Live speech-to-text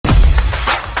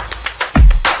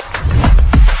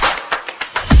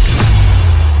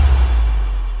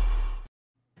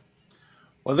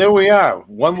Well, there we are.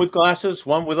 One with glasses,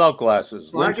 one without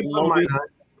glasses. Well, I Lynch can and put mine Lobel. on.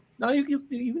 No, you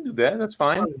can do that. That's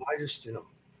fine. I just,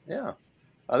 Yeah.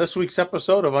 This week's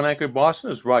episode of UnAnchored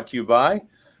Boston is brought to you by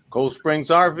Cold Springs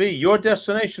RV, your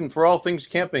destination for all things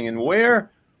camping. And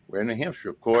where? We're in New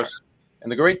Hampshire, of course.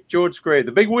 And the great George Gray,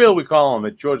 the big wheel we call him,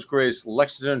 at George Gray's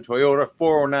Lexington Toyota,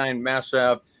 409 Mass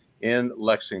Ave in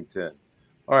Lexington.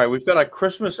 All right, we've got our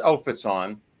Christmas outfits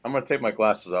on. I'm going to take my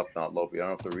glasses off now, Lobel. I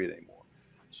don't have to read anymore.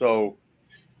 So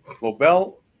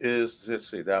Lobel is, let's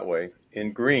see, that way,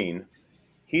 in green.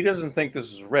 He doesn't think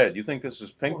this is red. You think this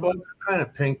is pink, well, Bob? kind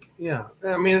of pink. Yeah.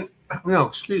 I mean, no,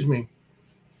 excuse me.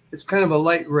 It's kind of a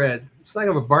light red. It's like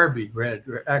a Barbie red,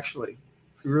 actually.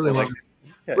 If you really want.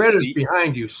 Yeah, red is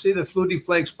behind you. See the Flutie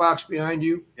Flakes box behind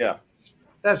you? Yeah.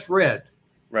 That's red.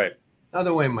 Right.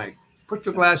 Other way, Mike. Put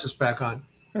your glasses back on.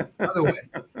 Other way.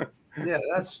 Yeah,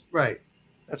 that's right.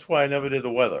 That's why I never did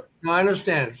the weather. No, I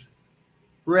understand.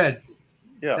 Red.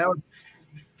 Yeah.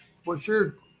 What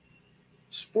you're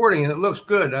sporting, and it looks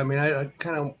good. I mean, I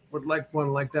kind of would like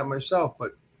one like that myself,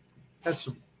 but it's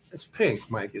pink,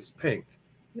 Mike. It's pink.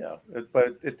 Yeah,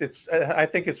 but it's. I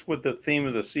think it's with the theme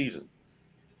of the season.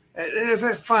 And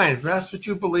if fine, if that's what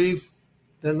you believe,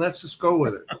 then let's just go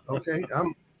with it. Okay.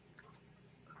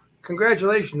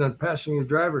 Congratulations on passing your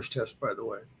driver's test, by the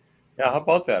way. Yeah, how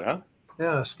about that, huh?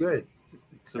 Yeah, that's good.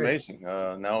 It's amazing.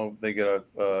 Now they got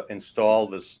to install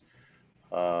this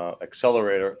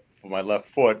accelerator for my left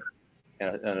foot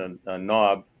and a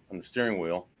knob on the steering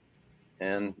wheel,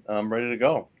 and I'm ready to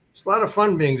go. It's a lot of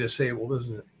fun being disabled,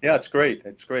 isn't it? Yeah, it's great.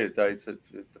 It's great.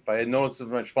 If I had known it's so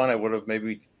much fun, I would have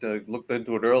maybe looked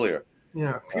into it earlier.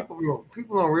 Yeah, people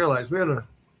don't realize we had to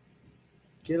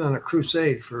get on a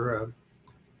crusade for,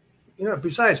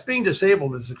 besides being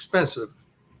disabled is expensive.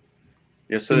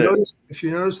 Yes, it is. If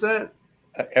you notice that?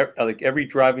 Like every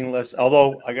driving lesson,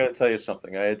 although I got to tell you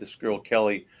something. I had this girl,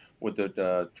 Kelly, with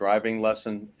the driving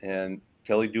lesson, and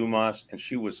Kelly Dumas, and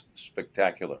she was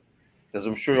spectacular. As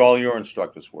I'm sure all your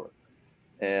instructors were.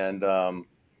 And,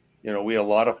 we had a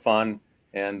lot of fun.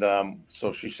 And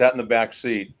so she sat in the back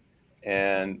seat,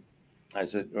 and I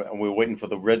said, and we were waiting for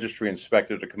the registry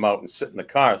inspector to come out and sit in the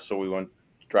car. So we went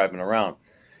driving around.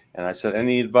 And I said,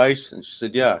 any advice? And she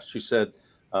said, yeah. She said,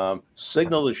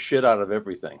 signal the shit out of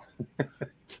everything.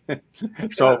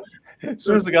 So as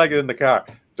soon as the guy got in the car,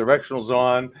 directional's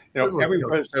on, every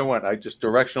place I went, I just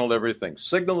directionaled everything,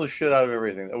 signal the shit out of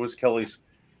everything. That was Kelly's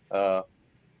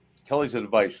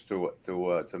advice to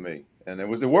me, and it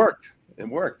worked. It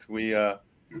worked. We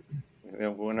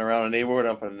went around a neighborhood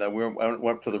we went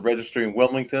up to the registry in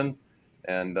Wilmington,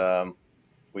 and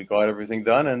we got everything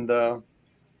done and on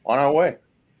our way.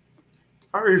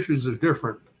 Our issues are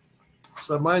different.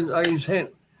 So I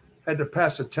had to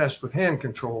pass a test with hand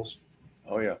controls.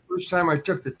 Oh yeah. First time I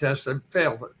took the test, I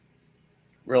failed it.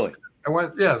 Really? I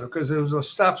went, yeah, because there was a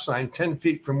stop sign 10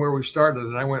 feet from where we started,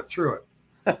 and I went through it.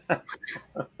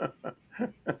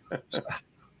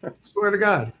 Swear to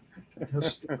God,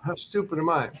 how stupid am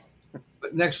I?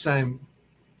 But next time,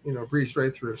 breeze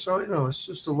right through. So it's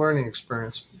just a learning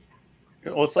experience.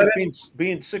 Well, it's like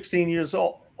being 16 years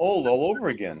old all over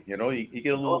again. You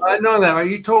get a little. I know that.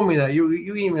 You told me that. You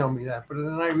emailed me that, but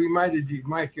then I reminded you,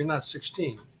 Mike, you're not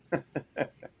 16. And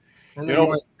then you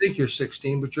might think you're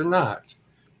 16, but you're not.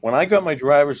 When I got my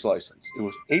driver's license, it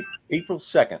was April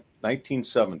 2nd,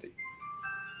 1970.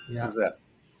 Yeah. Who's that?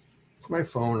 It's my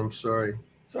phone. I'm sorry.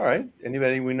 It's all right.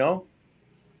 Anybody we know?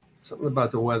 Something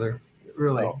about the weather.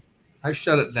 Really. Oh. I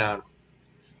shut it down.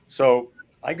 So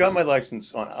I got my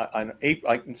license on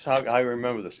April. I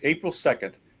remember this. April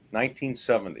 2nd,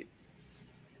 1970.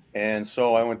 And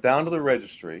so I went down to the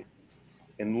registry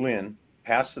in Lynn,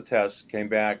 passed the test, came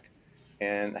back,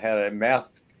 and had a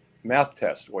math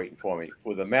test waiting for me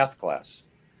with a math class.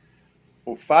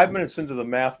 Well, 5 minutes into the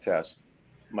math test,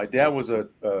 my dad was a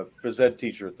phys ed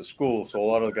teacher at the school, so a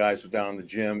lot of the guys were down in the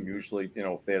gym, usually,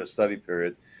 if they had a study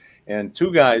period. And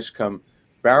two guys come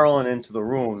barreling into the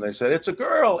room. They said, it's a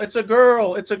girl, it's a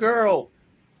girl, it's a girl.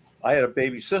 I had a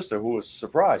baby sister who was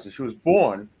surprised, and she was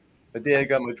born the day I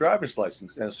got my driver's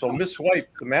license. And so Miss White,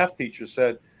 the math teacher,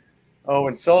 said, oh,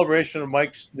 in celebration of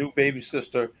Mike's new baby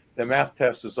sister, the math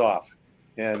test is off.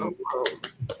 And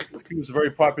he was a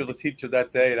very popular teacher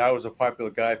that day, and I was a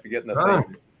popular guy for getting that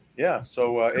thing. Yeah,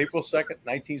 so April 2nd,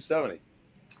 1970.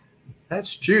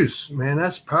 That's juice, man.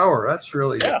 That's power. That's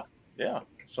really... Yeah.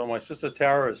 So my sister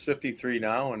Tara is 53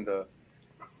 now, and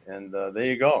there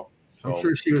you go. So, I'm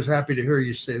sure she was happy to hear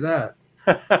you say that.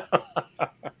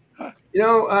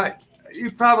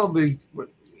 You probably would...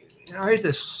 I hate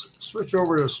to switch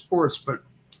over to sports, but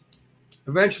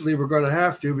eventually we're going to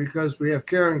have to, because we have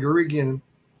Karen Guregian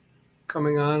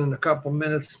coming on in a couple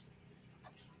minutes,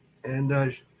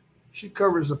 and she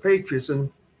covers the Patriots.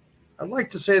 And I'd like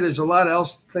to say there's a lot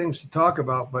of things to talk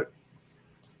about, but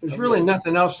there's really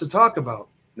nothing else to talk about.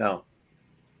 No.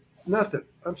 Nothing.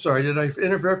 I'm sorry. Did I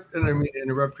interrupt? And I mean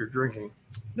interrupt your drinking?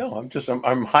 No, I'm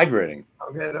hydrating.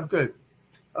 Okay, good.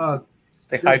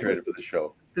 Stay hydrated for the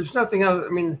show. There's nothing else.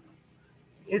 I mean,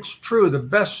 it's true. The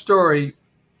best story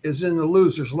is in the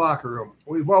loser's locker room.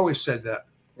 We've always said that.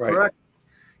 Right. Correct?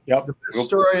 Yep. The best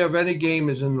story of any game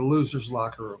is in the loser's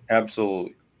locker room.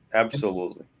 Absolutely.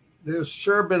 Absolutely. And there's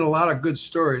sure been a lot of good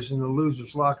stories in the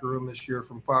loser's locker room this year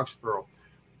from Foxborough,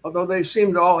 although they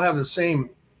seem to all have the same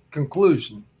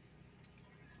conclusion.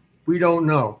 We don't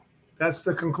know. That's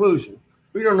the conclusion.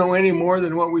 We don't know any more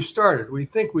than what we started. We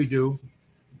think we do,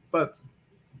 but,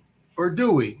 or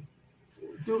do we?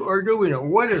 Or do we know?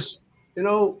 What is,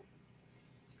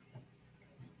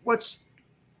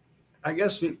 I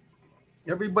guess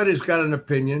everybody's got an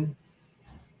opinion.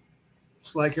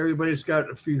 It's like everybody's got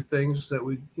a few things that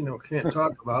we, can't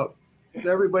talk about. But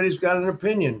everybody's got an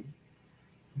opinion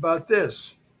about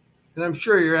this. And I'm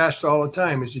sure you're asked all the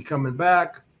time, is he coming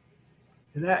back?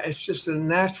 And it's just a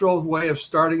natural way of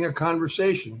starting a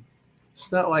conversation.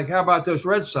 It's not like, how about those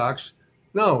Red Sox?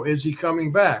 No, is he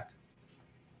coming back?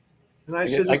 And I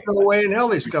said, there's no way in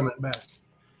hell he's coming back.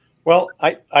 Well,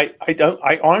 I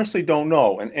honestly don't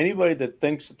know. And anybody that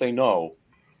thinks that they know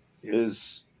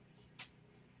is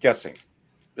guessing,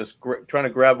 just trying to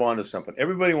grab onto something.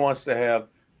 Everybody wants to have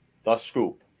the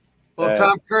scoop. Well,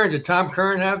 did Tom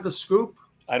Curran have the scoop?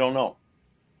 I don't know.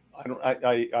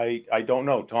 I don't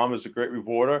know. Tom is a great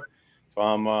reporter.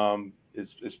 Tom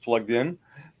is plugged in,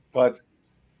 but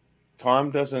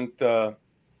Tom doesn't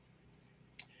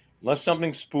unless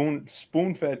something spoon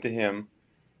fed to him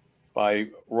by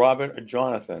Robert or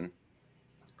Jonathan.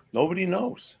 Nobody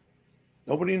knows.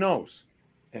 Nobody knows,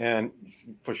 and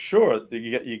for sure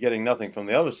you're getting nothing from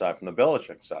the other side, from the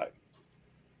Belichick side.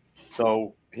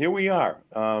 So here we are.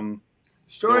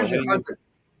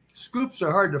 Scoops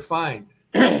are hard to find.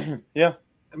 Yeah.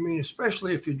 I mean,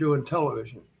 especially if you're doing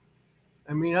television.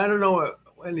 I mean, I don't know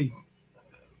any.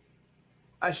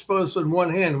 I suppose on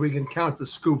one hand we can count the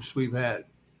scoops we've had.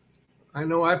 I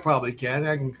know I probably can.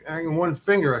 I can one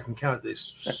finger I can count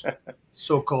these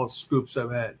so-called scoops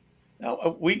I've had.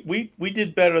 Now we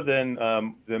did better than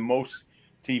most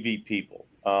TV people.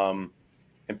 And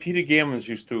Peter Gammons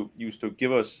used to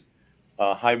give us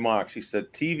high marks. He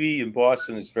said TV in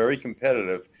Boston is very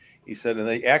competitive. He said, and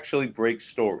they actually break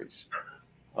stories.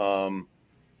 And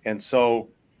so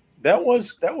that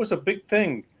was a big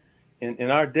thing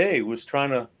in our day, was trying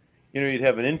to, you'd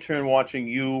have an intern watching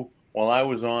you while I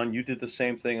was on. You did the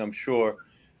same thing, I'm sure.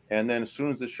 And then as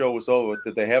soon as the show was over,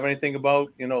 did they have anything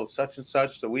about, such and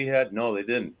such that we had? No, they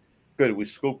didn't. Good. We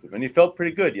scooped them. And you felt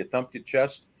pretty good. You thumped your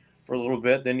chest for a little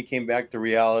bit. Then you came back to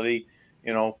reality,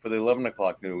 for the 11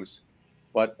 o'clock news.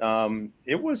 But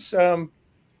it was,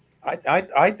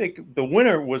 I think the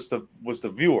winner was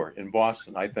the viewer in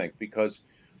Boston, I think, because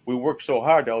we worked so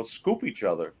hard to scoop each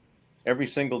other every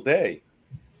single day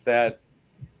that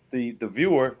the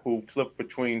viewer who flipped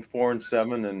between 4 and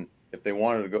 7, and if they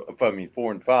wanted to go,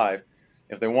 4 and 5,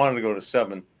 if they wanted to go to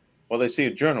 7, well, they see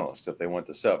a journalist if they went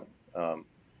to 7.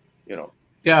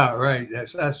 Yeah, right.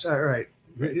 That's right.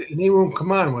 And he won't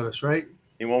come on with us, right?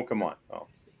 He won't come on. Oh.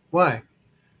 Why?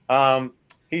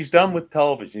 He's done with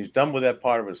television. He's done with that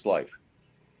part of his life.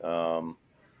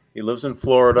 He lives in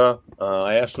Florida.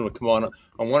 I asked him to come on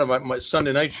one of my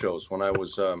Sunday night shows when I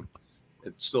was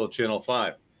still at Channel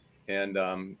 5.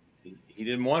 And he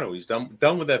didn't want to. He's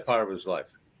done with that part of his life.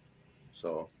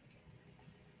 So,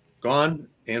 gone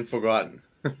and forgotten.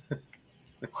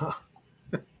 Huh.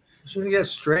 Isn't that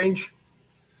strange?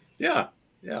 Yeah.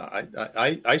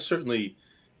 I certainly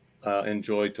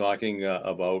enjoy talking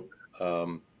about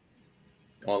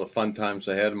all the fun times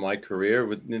I had in my career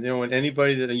with, and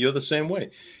anybody that, you're the same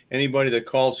way. Anybody that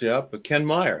calls you up, Ken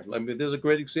Meyer. I mean, there's a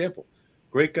great example.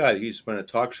 Great guy. He's been a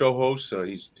talk show host, so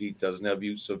he doesn't have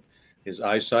use of his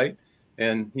eyesight.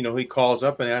 And, he calls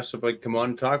up and asks if I come on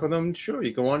and talk with him. Sure,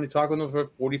 you go on and talk with him for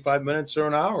 45 minutes or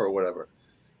an hour or whatever.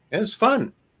 And it's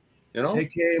fun,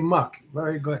 AKA Muck.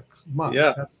 Very good. Muck.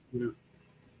 Yeah. That's good.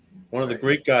 One of the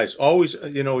great guys. Always,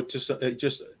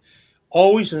 just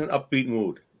always in an upbeat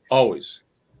mood. Always.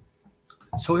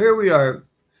 So here we are.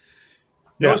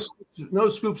 Yeah. No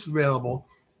scoops available.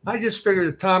 I just figured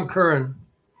that Tom Curran,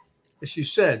 as you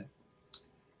said,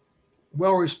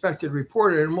 well-respected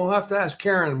reporter, and we'll have to ask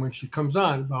Karen when she comes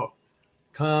on about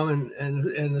Tom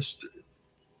and this.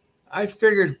 I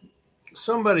figured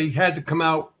somebody had to come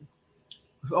out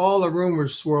with all the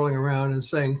rumors swirling around and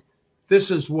saying,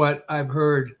 this is what I've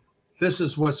heard this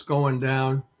is what's going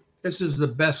down. This is the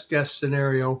best guess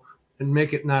scenario, and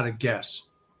make it not a guess.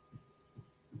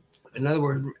 In other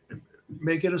words,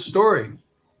 make it a story.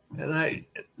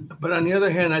 But on the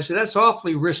other hand, I said, that's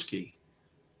awfully risky.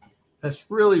 That's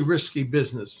really risky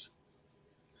business.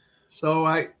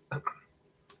 So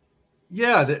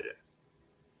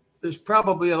there's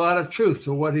probably a lot of truth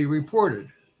to what he reported.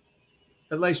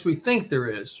 At least we think there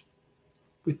is.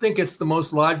 We think it's the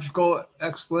most logical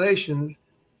explanation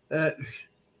that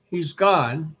he's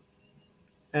gone.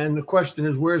 And the question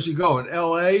is, where's he going?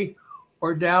 L.A.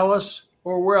 or Dallas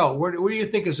or where else? Where do you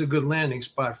think is a good landing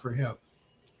spot for him?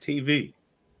 TV.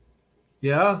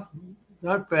 Yeah,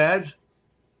 not bad.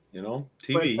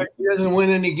 TV. But he doesn't win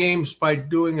any games by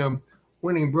doing a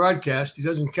winning broadcast. He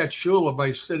doesn't catch Shula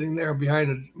by sitting there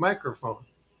behind a microphone.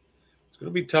 It's going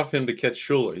to be tough for him to catch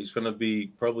Shula. He's going to be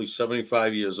probably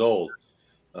 75 years old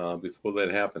before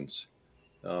that happens.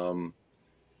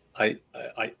 I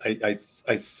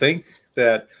think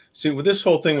that, with this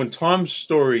whole thing, when Tom's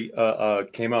story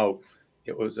came out,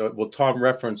 it was Tom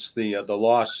referenced the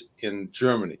loss in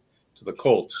Germany to the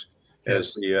Colts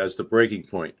as the breaking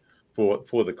point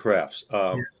for the Krafts.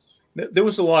 There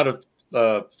was a lot of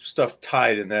stuff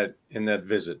tied in that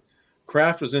visit.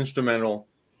 Kraft was instrumental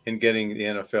in getting the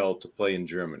NFL to play in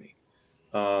Germany.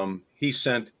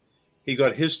 He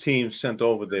got his team sent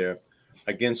over there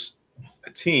against a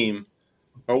team,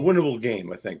 a winnable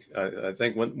game. I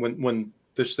think when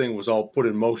this thing was all put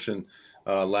in motion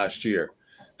last year,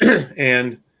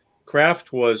 and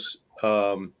Kraft was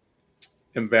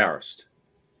embarrassed.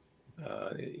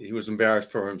 He was embarrassed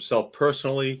for himself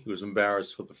personally. He was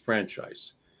embarrassed for the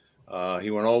franchise. He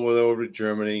went over to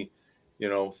Germany,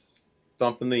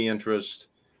 thumping the interest,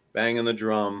 banging the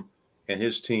drum, and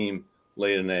his team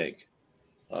laid an egg.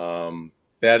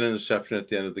 Bad interception at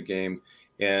the end of the game.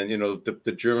 And,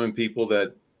 the German people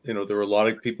that, there are a lot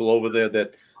of people over there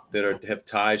that have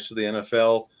ties to the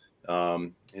NFL.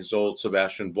 His old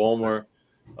Sebastian Vollmer,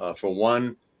 for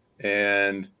one.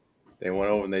 And they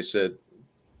went over and they said,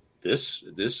 This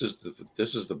is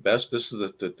the best. This is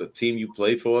the team you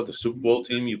played for, the Super Bowl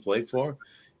team you played for.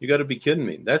 You got to be kidding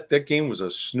me. That game was a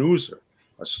snooze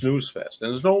fest,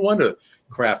 and there's no wonder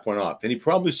Kraft went off. And he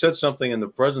probably said something in the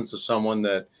presence of someone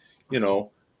that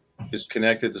is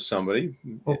connected to somebody.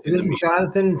 Well, didn't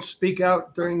Jonathan speak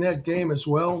out during that game as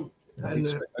well?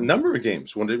 And, a number of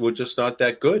games when it was just not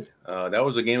that good. That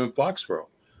was a game in Foxborough,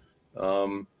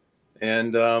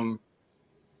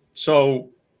 so.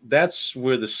 That's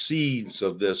where the seeds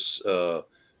of this. I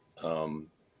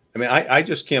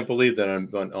just can't believe that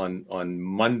on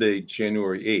Monday,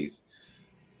 January 8th,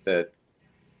 that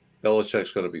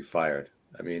Belichick's going to be fired.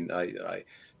 I mean, I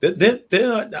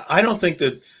don't think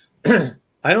that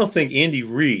I don't think Andy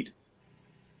Reid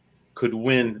could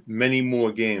win many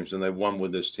more games than they've won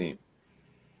with this team.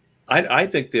 I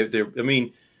think they're. I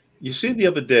mean, you see the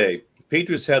other day, the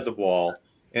Patriots had the ball,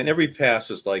 and every pass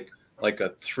is like a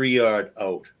 3-yard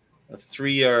out, a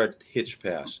 3-yard hitch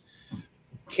pass.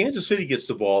 Kansas City gets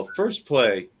the ball. First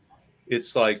play,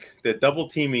 it's like they're double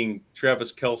teaming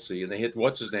Travis Kelce, and they hit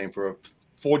what's-his-name for a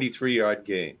 43-yard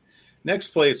gain. Next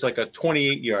play, it's like a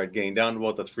 28-yard gain down to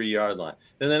about the 3-yard line.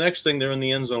 Then the next thing, they're in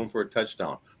the end zone for a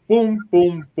touchdown. Boom,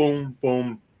 boom, boom,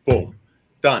 boom, boom.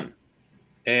 Done.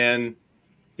 And,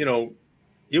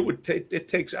 it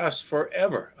takes us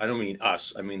forever. I don't mean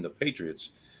us. I mean the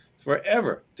Patriots.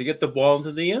 Forever to get the ball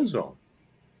into the end zone.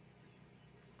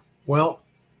 Well,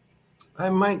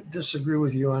 I might disagree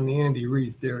with you on the Andy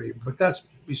Reid theory, but that's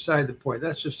beside the point.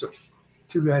 That's just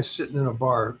two guys sitting in a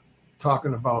bar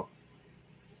talking about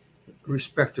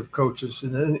respective coaches,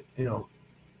 and then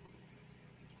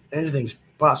anything's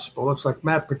possible. Looks like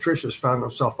Matt Patricia's found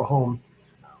himself a home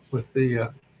with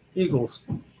the Eagles,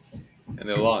 and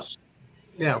they lost.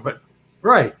 Yeah, but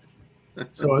right.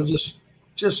 So I'm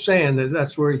just saying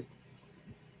that's where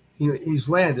he's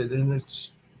landed, and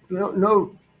it's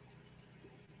no.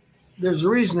 There's a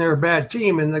reason they're a bad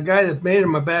team, and the guy that made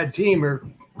them a bad team or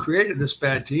created this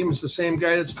bad team is the same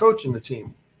guy that's coaching the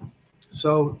team.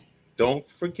 So don't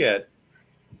forget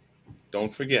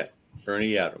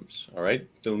Ernie Adams. All right,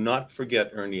 do not forget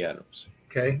Ernie Adams.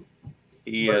 Okay,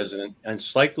 he has an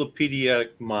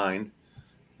encyclopedic mind.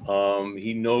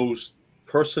 He knows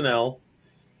personnel.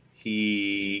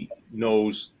 He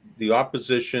knows the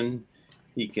opposition.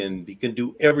 He can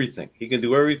do everything. He can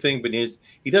do everything, but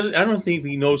he doesn't. I don't think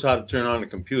he knows how to turn on a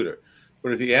computer.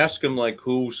 But if you ask him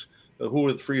who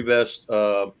are the three best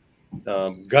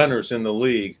gunners in the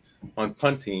league on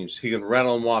punt teams, he can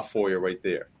rattle them off for you right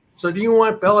there. So do you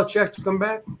want Belichick to come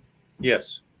back?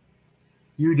 Yes.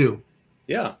 You do?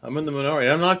 Yeah, I'm in the minority.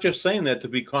 I'm not just saying that to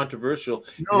be controversial.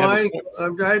 No, I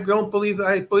don't believe.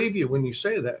 I believe you when you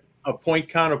say that. A point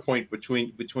counterpoint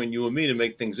between you and me to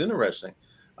make things interesting.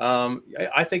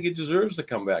 I think he deserves to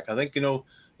come back. I think,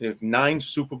 9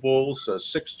 Super Bowls,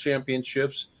 6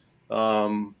 championships,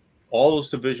 all those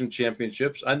division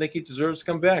championships. I think he deserves to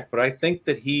come back. But I think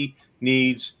that he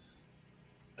needs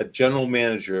a general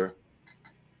manager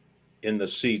in the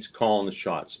seats calling the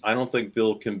shots. I don't think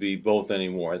Bill can be both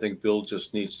anymore. I think Bill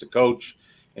just needs to coach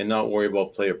and not worry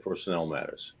about player personnel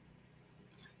matters.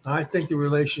 I think the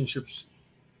relationship's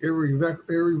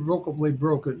irrevocably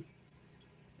broken.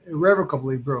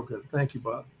 Thank you,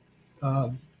 Bob.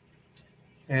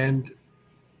 And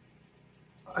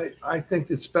I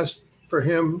think it's best for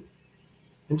him.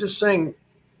 And just saying,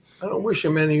 I don't wish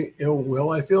him any ill will.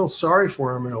 I feel sorry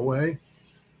for him in a way.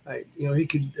 He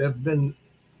could have been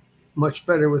much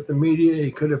better with the media.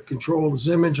 He could have controlled his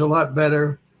image a lot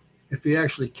better if he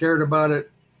actually cared about it.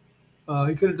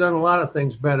 He could have done a lot of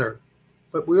things better,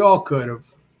 but we all could have.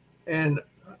 And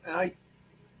I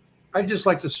just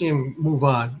like to see him move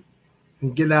on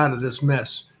and get out of this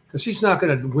mess, because he's not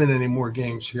going to win any more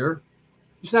games here.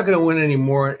 He's not going to win any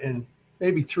more in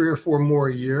maybe 3 or 4 more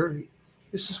a year.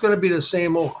 This is going to be the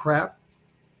same old crap,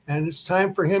 and it's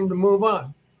time for him to move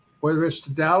on, whether it's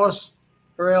to Dallas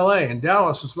or LA. And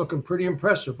Dallas is looking pretty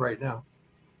impressive right now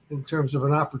in terms of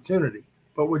an opportunity.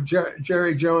 But with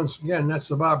Jerry Jones, again, that's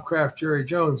the Bob Kraft, Jerry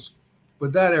Jones,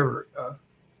 would that ever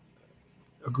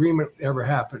agreement ever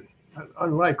happen?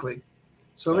 Unlikely.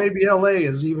 So maybe LA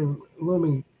is even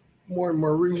looming more and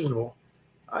more reasonable.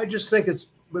 I just think it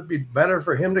would be better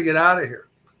for him to get out of here.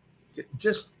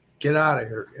 Just get out of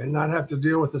here and not have to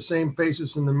deal with the same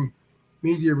faces in the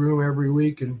media room every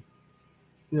week and,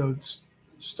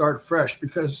 start fresh,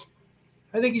 because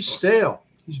I think he's stale.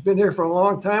 He's been here for a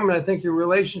long time, and I think your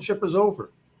relationship is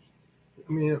over.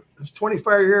 I mean, a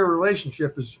 25-year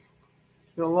relationship is,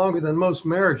 longer than most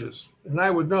marriages, and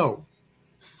I would know.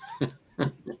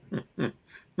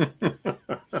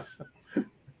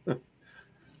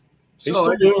 He's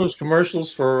still doing those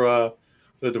commercials for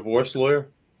the divorce lawyer?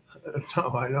 No,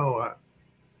 I know.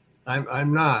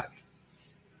 I'm not.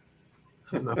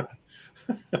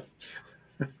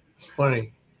 It's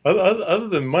funny. Other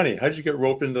than money, how'd you get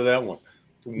roped into that one?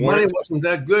 Money wasn't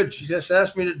that good. She just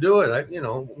asked me to do it.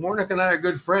 Warnick and I are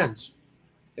good friends.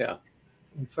 Yeah.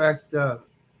 In fact,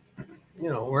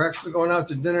 we're actually going out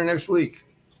to dinner next week.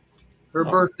 Her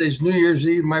birthday's New Year's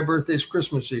Eve. My birthday's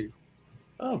Christmas Eve.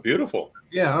 Oh, beautiful.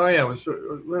 Yeah. Oh, yeah. It was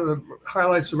one of the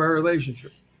highlights of our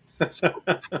relationship. So,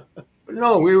 but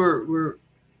no, we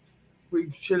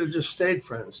should have just stayed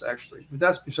friends, actually. But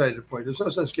that's beside the point. There's no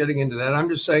sense getting into that. I'm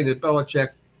just saying that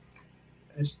Belichick,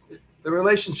 the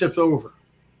relationship's over.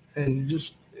 And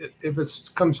just if it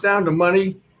comes down to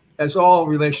money, as all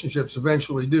relationships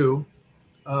eventually do,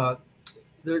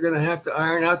 they're going to have to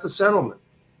iron out the settlement.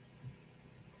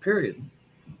 Period.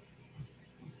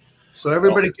 So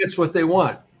everybody gets what they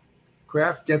want.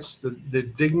 Kraft gets the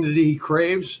dignity he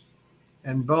craves,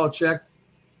 and Belichick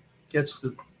gets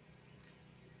the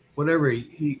whatever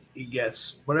he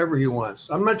gets, whatever he wants.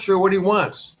 I'm not sure what he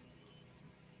wants.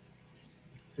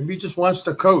 Maybe he just wants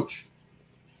to coach.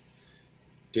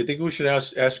 Do you think we should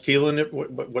ask Keelan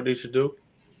what he should do?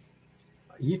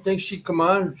 He thinks she'd come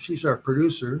on. She's our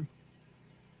producer.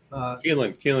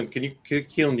 Keelan,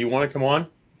 Keelan, do you want to come on?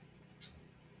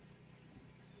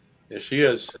 Yes, she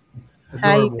is.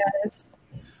 Adorable. Hi, guys.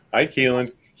 Hi,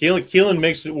 Keelan. Keelan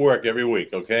makes it work every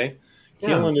week, okay? Yeah.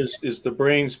 Keelan is the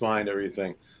brains behind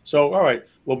everything. So, all right,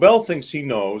 Lobel thinks he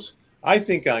knows. I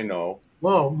think I know.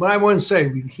 Well, I wouldn't say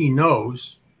he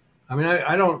knows. I mean,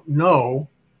 I don't know.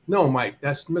 No, Mike,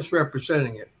 that's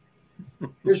misrepresenting it.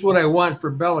 Here's what I want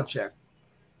for Belichick.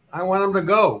 I want him to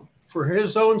go for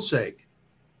his own sake.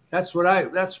 That's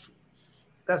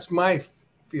my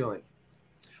feeling.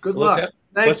 Good luck.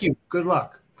 Thank you. Good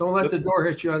luck. Don't let the door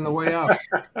hit you on the way out.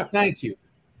 Thank you.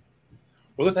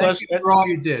 Well, thank you for all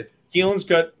you did. Keelan's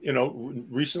got,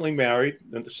 recently married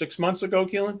 6 months ago,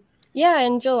 Keelan? Yeah,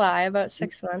 in July, about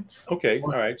 6 months. Okay.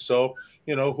 All right. So,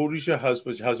 who does your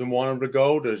husband want him to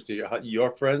go? Does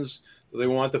your friends, do they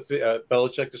want the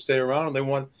Belichick to stay around, and they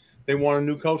want a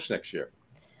new coach next year?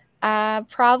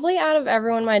 Probably out of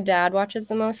everyone, my dad watches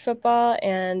the most football,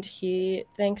 and he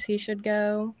thinks he should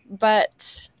go.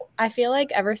 But I feel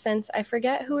like ever since, I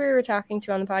forget who we were talking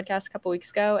to on the podcast a couple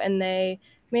weeks ago, and they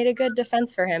made a good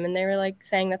defense for him, and they were like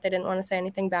saying that they didn't want to say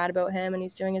anything bad about him, and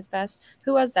he's doing his best.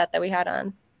 Who was that we had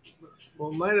on?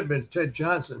 Well, it might have been Ted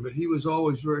Johnson, but he was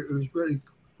always very,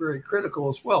 very critical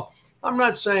as well. I'm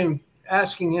not saying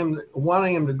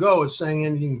wanting him to go is saying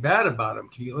anything bad about him,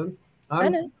 Keelan. I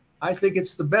know. I think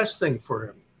it's the best thing for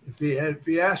him. If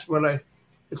he asked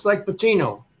it's like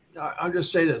Patino. I'll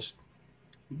just say this.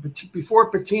 Before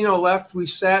Patino left, we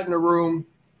sat in a room,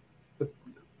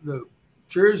 the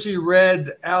Jersey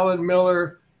Red, Alan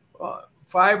Miller,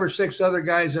 5 or 6 other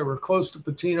guys that were close to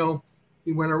Patino.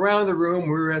 He went around the room.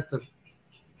 We were at the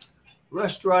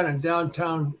restaurant in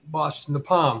downtown Boston, the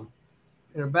Palm,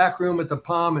 in a back room at the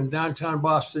Palm in downtown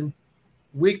Boston.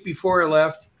 Week before he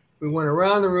left, we went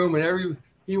around the room, and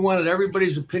he wanted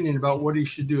everybody's opinion about what he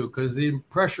should do because the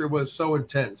pressure was so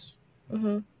intense.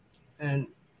 Mm-hmm. And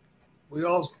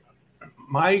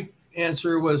my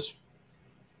answer was,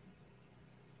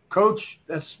 Coach,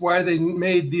 that's why they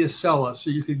made the Acela, so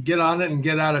you could get on it and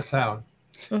get out of town.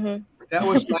 Mm-hmm.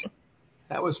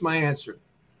 That was my answer.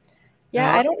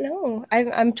 Yeah, I don't know.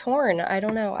 I'm torn. I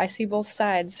don't know. I see both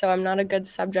sides, so I'm not a good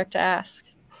subject to ask.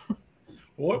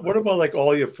 What about like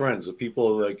all your friends, the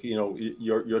people like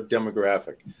your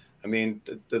demographic? I mean,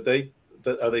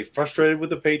 are they frustrated with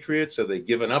the Patriots? Are they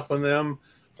giving up on them?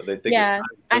 Are they think Yeah,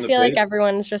 I feel like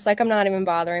everyone's just like, I'm not even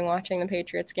bothering watching the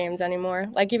Patriots games anymore.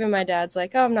 Like even my dad's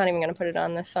like, oh, I'm not even going to put it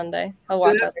on this Sunday. I'll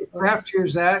watch other games. Kraft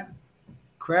hears that.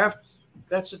 Kraft,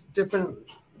 that's a different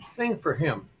thing for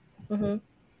him. Mm-hmm.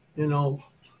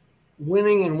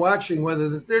 Winning and watching,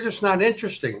 whether they're just not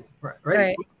interesting,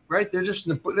 right?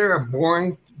 They're a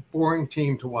boring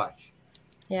team to watch.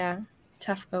 Yeah,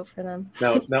 tough go for them.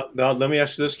 Now, let me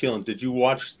ask you this, Keelan. Did you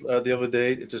watch the other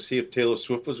day to see if Taylor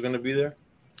Swift was going to be there?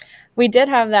 We did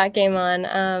have that game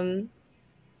on.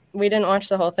 We didn't watch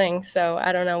the whole thing, so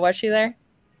I don't know. Was she there?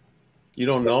 You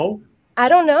don't know? I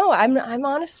don't know. I'm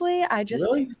honestly, I just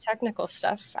Really? do technical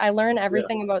stuff. I learn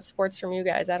everything about sports from you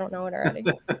guys. I don't know it already.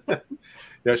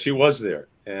 Yeah, she was there,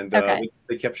 and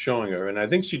they kept showing her, and I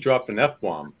think she dropped an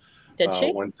F-bomb. Did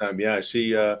she? One time? Yeah,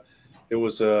 she. It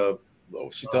was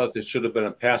she thought there should have been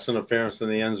a pass interference in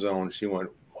the end zone. She went,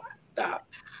 "What the?"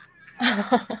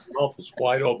 Mouth was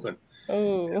wide open.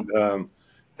 Oh.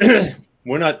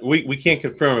 We're not. We can't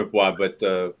confirm it, Bob, but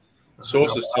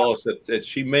sources tell us that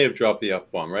she may have dropped the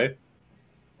F-bomb, right?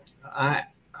 I'm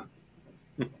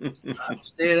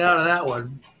staying out of that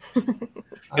one.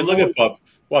 Hey, look at Bob.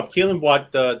 Bob, Keelan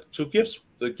bought 2 gift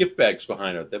bags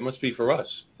behind her. That must be for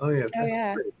us. Oh yeah. Oh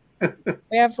yeah.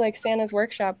 We have like Santa's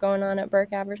workshop going on at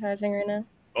Burke Advertising right now.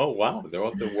 Oh wow, they're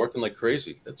out there working like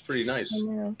crazy. That's pretty nice. I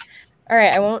know. All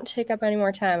right, I won't take up any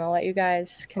more time. I'll let you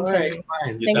guys continue. All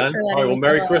right, you done? For letting all right. Well, me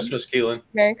Merry come Christmas, Keelan.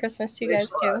 Merry Christmas to you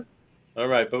guys too. All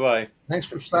right, bye-bye. Thanks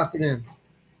for stopping in.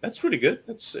 That's pretty good.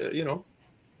 That's Yeah,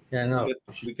 no.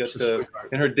 We got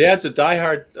and her dad's a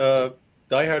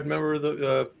diehard member of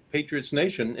the Patriots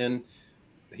Nation, and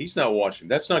he's not watching.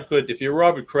 That's not good. If you're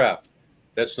Robert Kraft,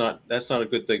 that's not a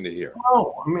good thing to hear.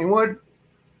 Oh, I mean, what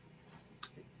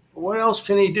else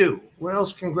can he do? What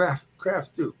else can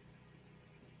Kraft do?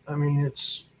 I mean,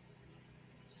 it's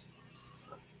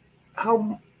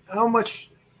how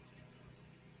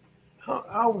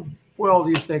well do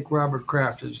you think Robert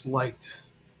Kraft is liked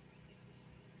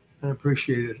and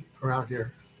appreciated around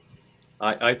here?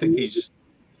 I think he's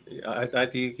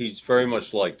very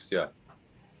much liked. Yeah.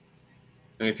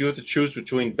 I mean, if you had to choose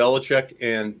between Belichick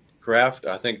and Kraft,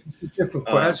 I think it's a different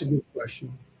question. That's a good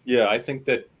question. Yeah, I think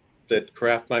that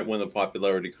Kraft might win the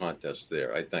popularity contest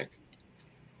there. I think,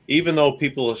 even though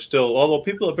people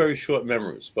have very short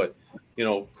memories, but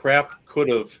Kraft could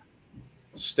have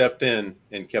stepped in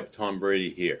and kept Tom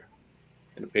Brady here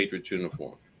in a Patriots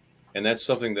uniform, and that's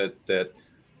something that.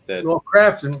 Well,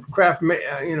 Kraft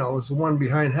was the one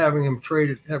behind having him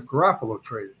traded, have Garoppolo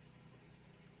traded.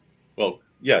 Well,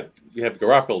 yeah, you have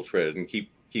Garoppolo traded and keep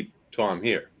Tom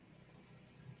here.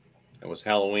 It was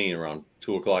Halloween around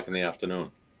 2:00 in the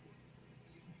afternoon.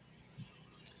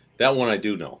 That one I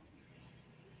do know.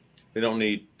 We don't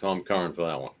need Tom Curran for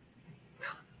that one.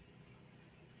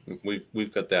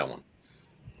 We've got that one.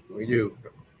 We do.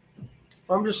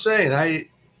 I'm just saying, I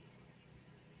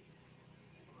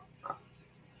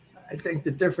think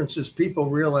the difference is people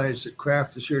realize that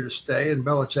Kraft is here to stay, and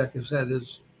Belichick has had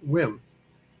his whim.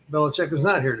 Belichick is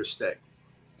not here to stay.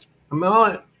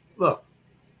 Look,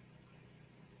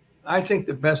 I think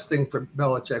the best thing for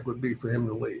Belichick would be for him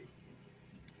to leave.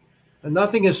 And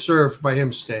nothing is served by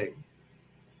him staying.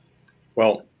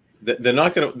 Well, they're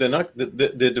not going to. They're not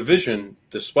the division,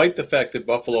 despite the fact that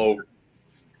Buffalo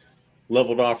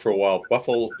leveled off for a while.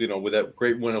 Buffalo, with that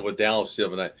great win over Dallas the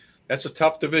other night. That's a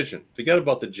tough division. Forget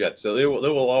about the Jets. So they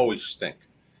will always stink.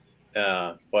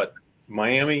 But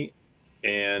Miami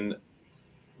and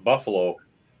Buffalo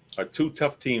are 2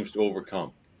 tough teams to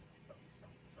overcome.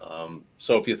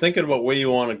 So if you're thinking about where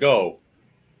you want to go,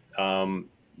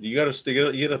 you got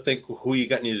to think who you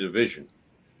got in your division.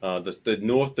 the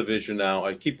North Division now.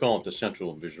 I keep calling it the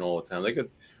Central Division all the time. They got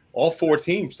all 4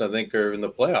 teams, I think, are in the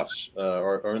playoffs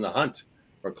or in the hunt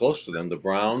or close to them. The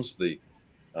Browns,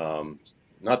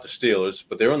 not the Steelers,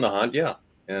 but they're in the hunt, yeah.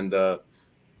 And the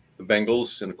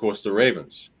Bengals, and, of course, the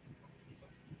Ravens.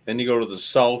 Then you go to the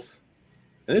South.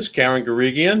 And this is Karen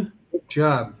Guregian. Good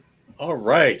job. All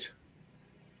right.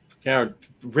 Karen,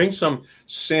 bring some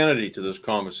sanity to this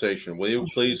conversation, will you,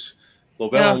 please?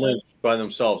 Lobel and Lynch by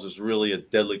themselves is really a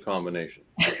deadly combination.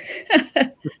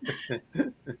 I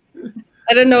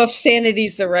don't know if sanity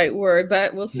is the right word,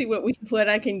 but we'll see what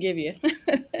I can give you.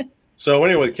 So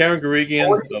anyway, Karen Guregian.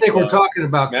 What do you think we're talking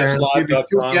about, Karen? Give me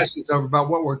 2 guesses about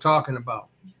what we're talking about.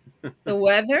 The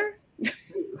weather? We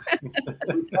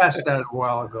passed that a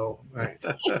while ago. Right.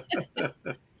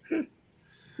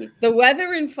 The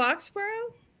weather in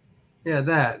Foxborough? Yeah,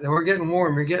 that. And we're getting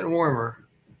warm. You're getting warmer.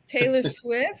 Taylor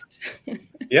Swift?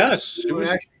 Yes, she was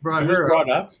brought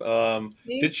up.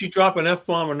 Did she drop an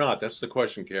F-bomb or not? That's the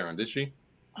question, Karen. Did she?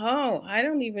 Oh, I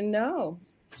don't even know.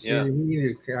 Yeah, I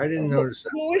didn't notice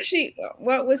that. Who was she?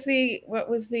 What was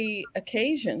the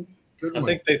occasion?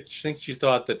 I think she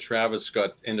thought that Travis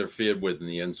got interfered with in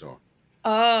the end zone.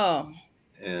 Oh.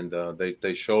 And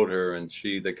they showed her, and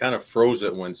they kind of froze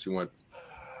it when she went.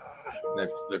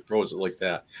 They froze it like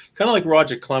that, kind of like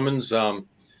Roger Clemens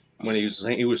when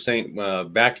he was saying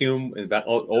vacuum in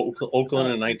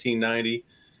Oakland in 1990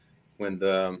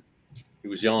 when he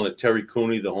was yelling at Terry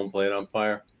Cooney, the home plate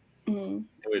umpire. Mm-hmm.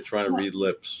 They were trying to read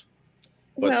lips,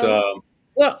 but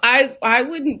well, I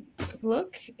wouldn't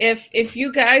look if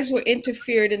you guys were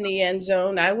interfered in the end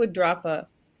zone. I would drop a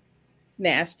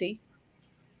nasty.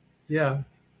 Yeah.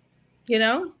 You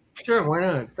know. Sure, why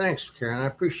not? Thanks, Karen. I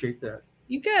appreciate that.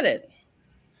 You got it.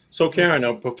 So, Karen,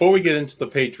 now before we get into the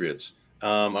Patriots,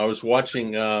 I was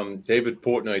watching David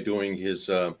Portnoy doing his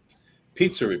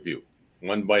pizza review.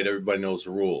 One bite, everybody knows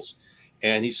the rules.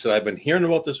 And he said, I've been hearing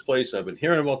about this place.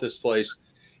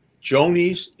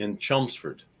 Joni's in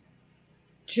Chelmsford.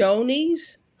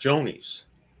 Joni's? Joni's.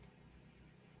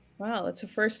 Wow, that's the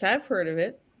first I've heard of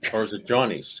it. Or is it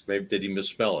Johnny's? Maybe did he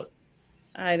misspell it?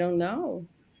 I don't know.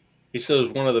 He said it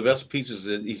was one of the best pizzas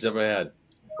that he's ever had.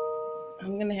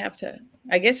 I'm going to have to.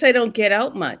 I guess I don't get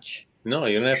out much. No,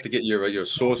 you're going to have to get your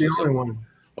sources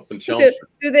up in Chelmsford.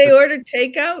 Do they order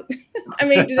takeout? I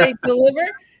mean, do they deliver?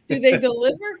 Do they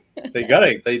deliver?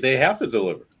 They have to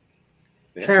deliver.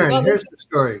 Karen, here's the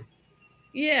story.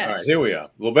 Yes. All right, here we are.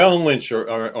 Lobel and Lynch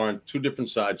are on 2 different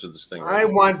sides of this thing.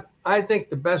 Right? I think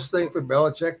the best thing for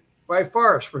Belichick by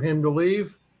far is for him to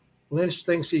leave. Lynch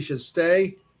thinks he should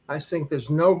stay. I think there's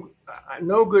no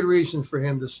good reason for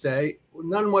him to stay,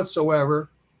 none whatsoever.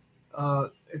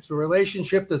 It's a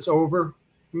relationship that's over.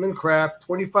 Him and Kraft,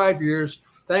 25 years.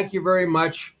 Thank you very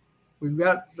much. We've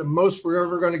got the most we're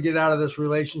ever going to get out of this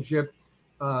relationship.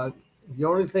 The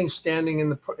only thing standing in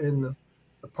the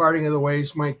parting of the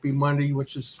ways might be money,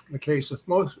 which is the case with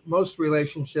most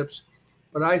relationships.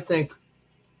 But I think,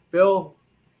 Bill,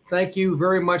 thank you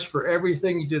very much for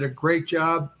everything. You did a great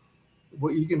job.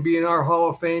 You can be in our Hall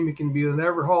of Fame. You can be in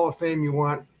whatever Hall of Fame you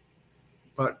want.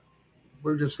 But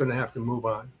we're just going to have to move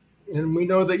on. And we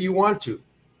know that you want to.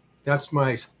 That's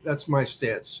my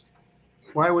stance.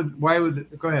 Why would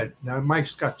go ahead. Now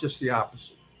Mike's got just the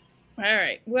opposite. All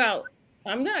right. Well,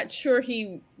 I'm not sure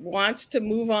he wants to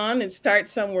move on and start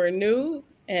somewhere new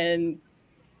and,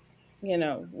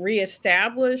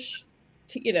 reestablish,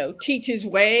 teach his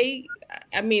way.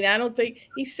 I mean, I don't think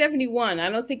he's 71. I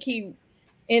don't think he,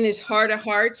 in his heart of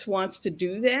hearts, wants to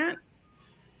do that.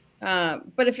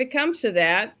 But if it comes to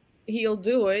that, he'll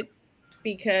do it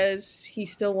because he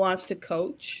still wants to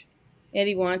coach and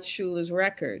he wants Shula's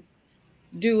record.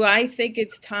 Do I think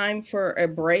it's time for a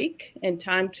break and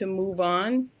time to move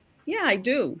on? Yeah, I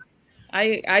do.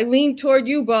 I lean toward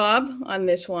you, Bob, on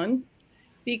this one,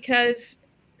 because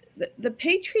the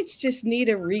Patriots just need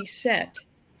a reset.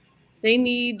 They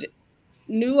need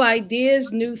new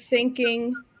ideas, new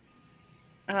thinking,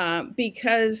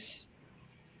 because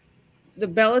the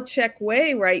Belichick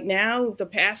way right now, the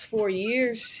past 4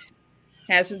 years,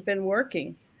 hasn't been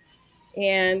working.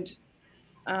 And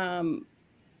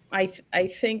I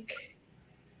think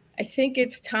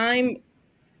it's time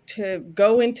to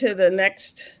go into the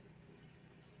next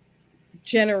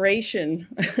generation,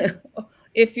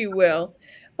 if you will.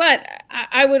 But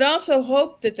I would also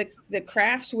hope that the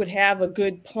Crafts would have a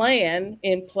good plan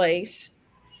in place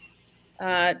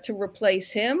to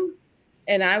replace him.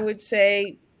 And I would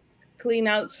say clean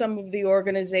out some of the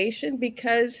organization,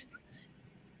 because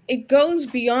it goes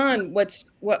beyond what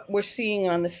we're seeing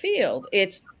on the field.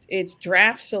 It's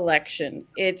draft selection.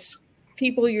 It's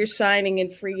people you're signing in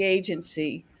free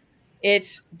agency.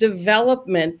 It's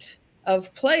development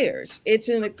of players. It's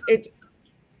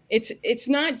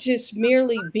not just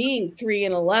merely being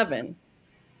 3-11.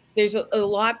 There's a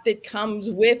lot that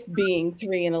comes with being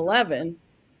 3-11,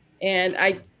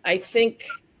 and I think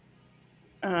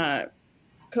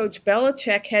Coach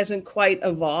Belichick hasn't quite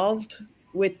evolved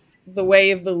with the way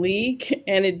of the league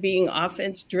and it being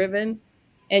offense driven,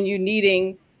 and you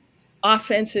needing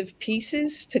offensive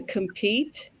pieces to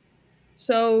compete.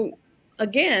 So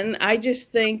again, I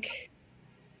just think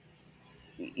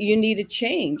you need a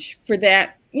change for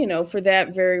that, for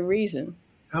that very reason.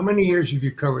 How many years have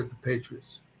you covered the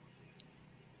Patriots?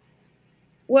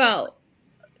 Well,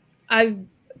 I've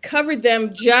covered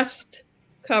them since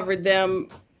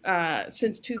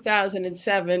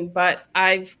 2007, but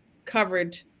I've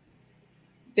covered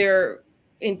their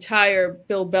entire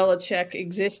Bill Belichick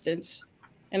existence.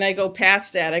 And I go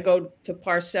past that. I go to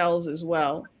Parcells as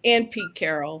well, and Pete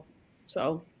Carroll.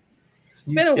 So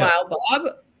it's been a while,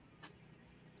 Bob.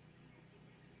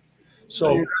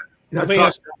 So let me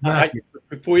ask,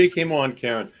 before you came on,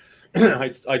 Karen,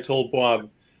 I told Bob,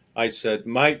 I said,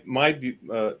 my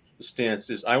stance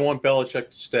is I want Belichick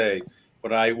to stay,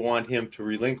 but I want him to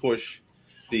relinquish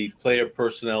the player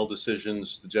personnel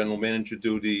decisions, the general manager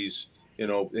duties,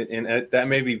 and that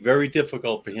may be very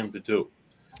difficult for him to do.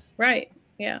 Right.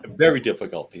 Yeah. Very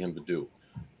difficult for him to do.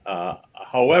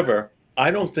 However, I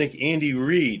don't think Andy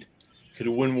Reid could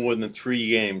win more than 3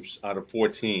 games out of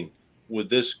 14 with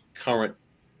this current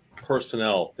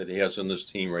personnel that he has on this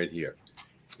team right here.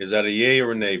 Is that a yay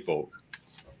or a nay vote?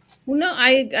 Well, no,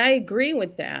 I agree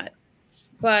with that.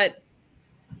 But,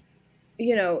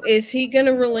 is he going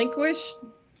to relinquish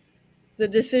the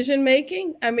decision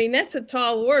making? I mean, that's a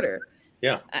tall order.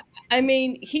 Yeah. I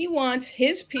mean, he wants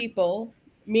his people,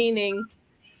 meaning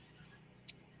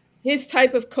his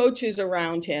type of coaches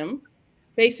around him,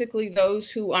 basically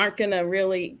those who aren't going to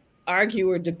really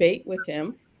argue or debate with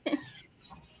him.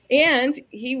 And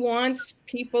he wants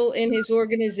people in his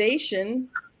organization,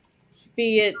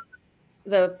 be it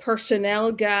the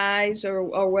personnel guys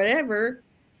or whatever,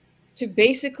 to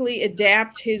basically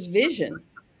adapt his vision.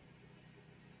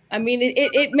 I mean,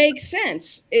 it makes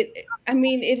sense. It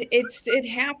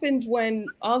happened when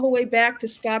all the way back to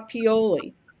Scott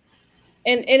Pioli.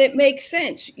 And it makes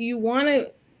sense. You want to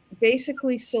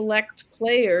basically select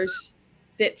players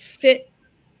that fit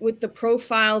with the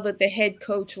profile that the head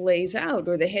coach lays out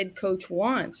or the head coach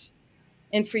wants.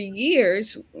 And for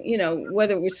years,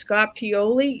 whether it was Scott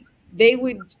Pioli, they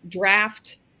would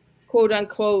draft, quote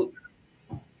unquote,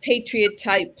 Patriot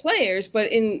type players,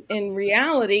 but in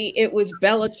reality, it was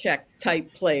Belichick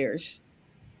type players.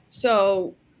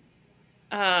 So,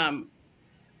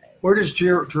 where does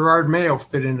Gerard Mayo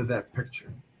fit into that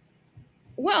picture?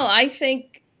 Well, I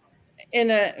think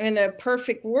in a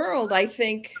perfect world, I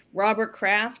think Robert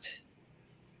Kraft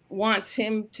wants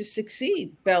him to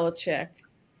succeed, Belichick.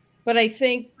 But I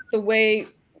think the way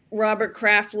Robert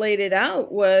Kraft laid it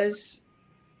out was,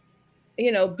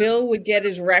 Bill would get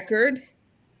his record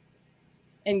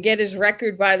and get his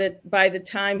record by the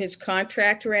time his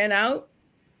contract ran out.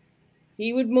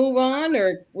 He would move on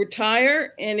or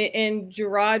retire, and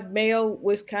Gerard Mayo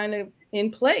was kind of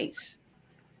in place.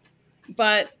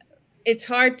 But it's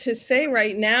hard to say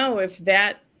right now if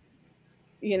that's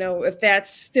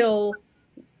still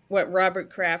what Robert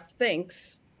Kraft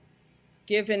thinks,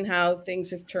 given how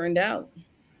things have turned out.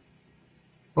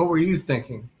 What were you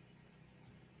thinking?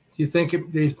 Do you think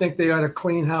they ought to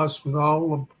clean house with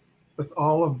all of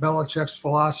Belichick's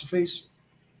philosophies?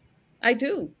 I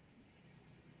do.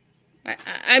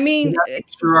 I mean,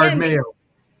 Gerard Mayo.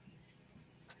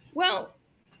 Well,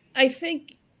 I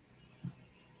think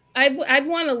I'd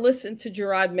want to listen to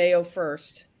Gerard Mayo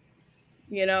first,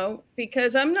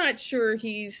 because I'm not sure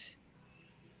he's,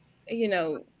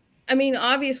 I mean,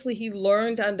 obviously he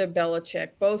learned under Belichick,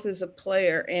 both as a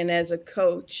player and as a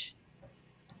coach.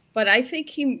 But I think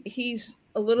he's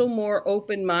a little more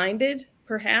open-minded,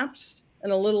 perhaps,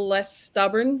 and a little less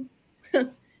stubborn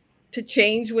to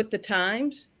change with the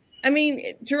times. I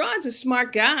mean, Gerard's a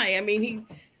smart guy. I mean,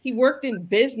 he worked in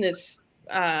business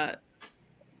right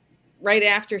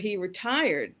after he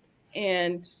retired,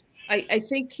 and I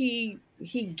think he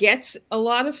gets a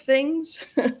lot of things,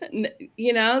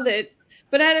 that.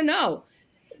 But I don't know.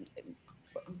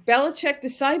 Belichick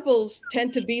disciples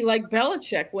tend to be like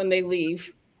Belichick when they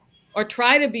leave, or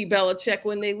try to be Belichick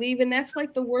when they leave, and that's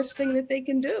like the worst thing that they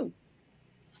can do.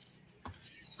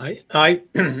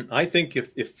 I think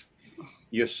if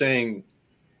you're saying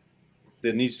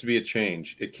there needs to be a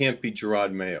change, it can't be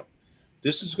Gerard Mayo.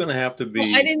 This is going to have to be.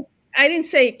 Well, I didn't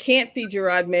say it can't be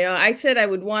Gerard Mayo. I said I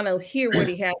would want to hear what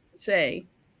he has to say,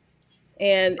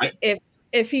 And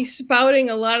if he's spouting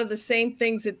a lot of the same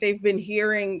things that they've been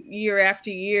hearing year after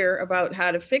year about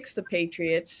how to fix the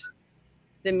Patriots,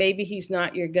 then maybe he's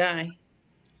not your guy.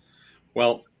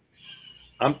 Well,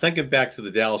 I'm thinking back to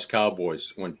the Dallas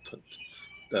Cowboys when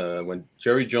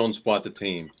Jerry Jones bought the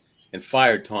team and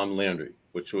fired Tom Landry,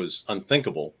 which was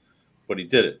unthinkable, but he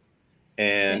did it.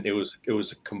 And it was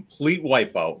a complete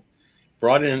wipeout.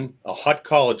 Brought in a hot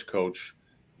college coach,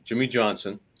 Jimmy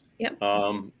Johnson. Yep.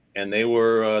 And they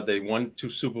won 2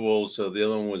 Super Bowls. So the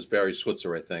other one was Barry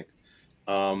Switzer, I think.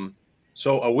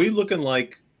 So are we looking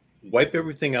like wipe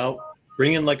everything out,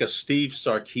 bring in like a Steve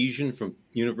Sarkisian from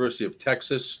University of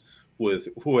Texas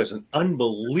who has an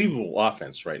unbelievable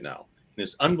offense right now and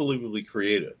is unbelievably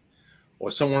creative, or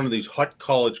one of these hot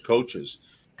college coaches?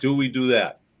 Do we do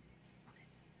that?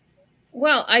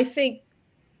 Well, I think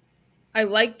I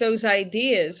like those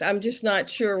ideas. I'm just not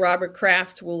sure Robert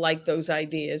Kraft will like those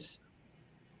ideas.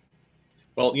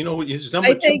 Well, his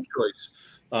number 2 choice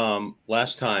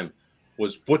last time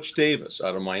was Butch Davis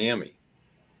out of Miami.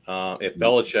 If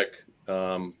Belichick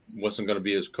wasn't going to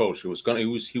be his coach, he was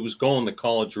going the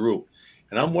college route,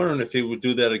 and I'm wondering if he would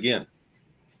do that again.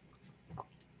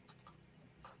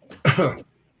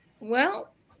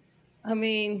 Well, I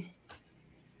mean,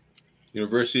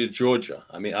 University of Georgia.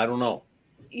 I mean, I don't know.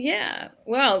 Yeah,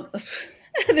 well,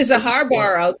 there's a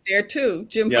Harbaugh out there too,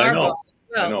 Jim Harbaugh.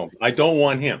 I know. I don't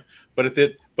want him, but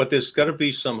there's got to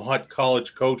be some hot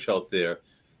college coach out there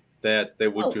that they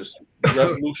would just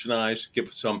revolutionize,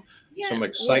 give some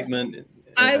excitement. Well,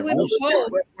 I would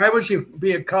hope. Why would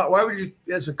you,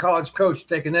 as a college coach,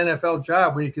 take an NFL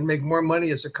job when you can make more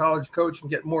money as a college coach and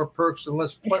get more perks and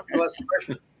less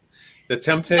pressure? The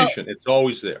temptation, it's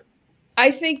always there.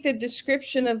 I think the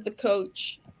description of the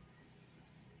coach,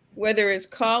 whether it's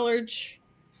college,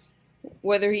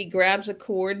 whether he grabs a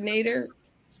coordinator,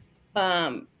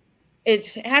 it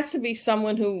has to be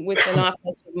someone who with an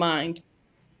offensive mind.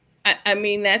 I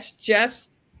mean, that's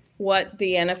just what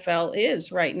the NFL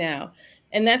is right now.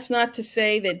 And that's not to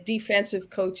say that defensive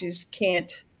coaches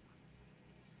can't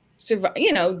survive,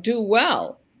 do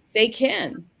well. They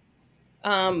can.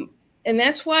 And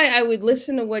that's why I would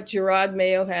listen to what Gerard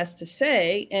Mayo has to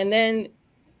say and then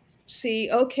see,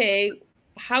 okay,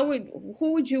 who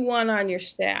would you want on your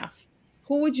staff?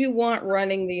 Who would you want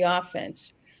running the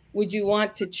offense? Would you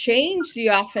want to change the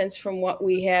offense from what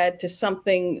we had to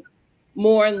something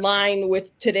more in line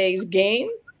with today's game?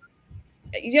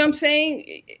 You know what I'm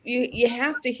saying? You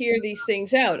have to hear these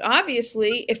things out.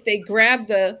 Obviously, if they grab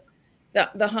the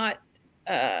hot,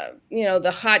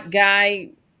 the hot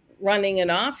guy running an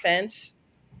offense,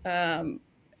 at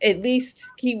least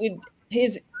he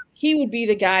would be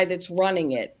the guy that's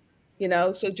running it.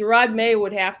 So Gerard Mayo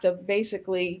would have to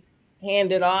basically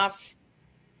hand it off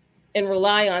and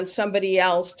rely on somebody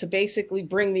else to basically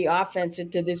bring the offense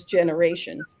into this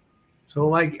generation. So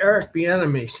like Eric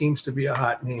Bieniemy seems to be a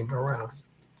hot name around.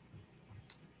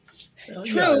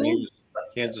 True. Yeah,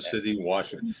 Kansas City,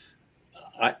 Washington.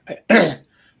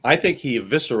 I think he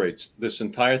eviscerates this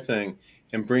entire thing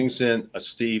and brings in a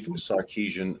Steve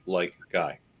Sarkisian-like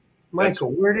guy.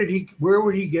 Michael, where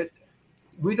would he get?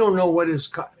 We don't know what his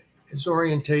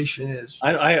orientation is.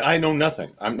 I know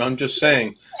nothing. I'm just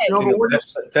saying. No, but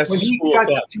that's when the school of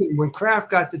thought. When Kraft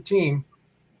got the team,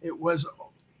 it was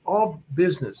all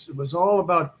business. It was all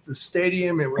about the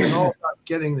stadium. It was all about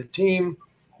getting the team.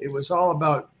 It was all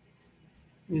about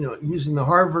using the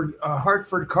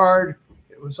Hartford card.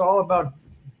 It was all about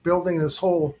building this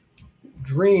whole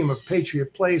dream of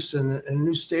Patriot Place and a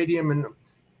new stadium. And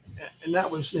that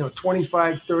was,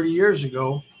 25, 30 years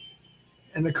ago.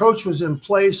 And the coach was in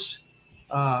place.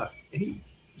 He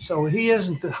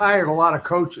hasn't hired a lot of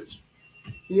coaches.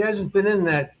 He hasn't been in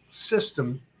that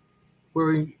system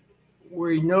where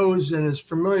he knows and is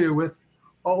familiar with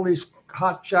all these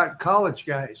hotshot college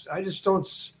guys. I just don't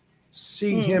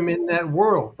see him in that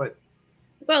world. But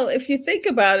well, if you think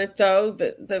about it, though,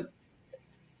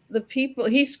 the people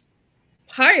he's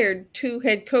hired 2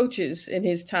 head coaches in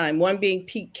his time. One being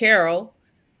Pete Carroll,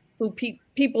 who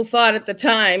people thought at the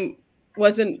time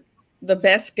wasn't the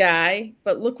best guy,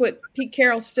 but look what Pete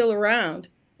Carroll's still around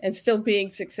and still being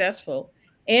successful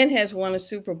and has won a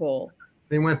Super Bowl.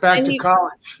 He went back to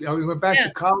college. He went back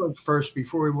to college first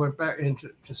before he went back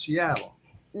to Seattle.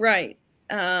 Right.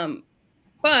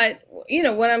 But,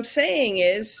 what I'm saying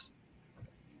is,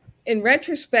 in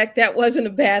retrospect, that wasn't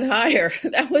a bad hire.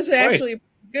 That was actually a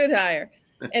good hire.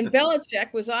 And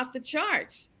Belichick was off the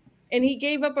charts. And he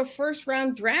gave up a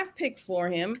first-round draft pick for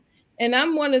him. And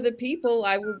I'm one of the people,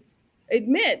 I will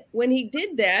admit, when he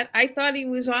did that, I thought he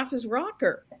was off his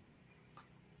rocker.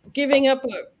 Giving up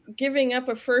giving up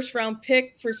a first round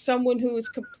pick for someone who is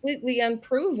completely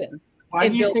unproven. Why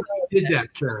do you think he did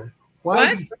that, Karen?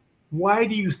 Why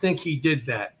do you think he did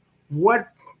that? What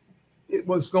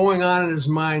was going on in his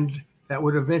mind that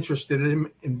would have interested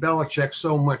him in Belichick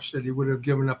so much that he would have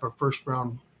given up a first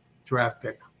round draft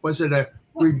pick? Was it a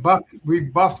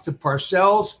rebuff to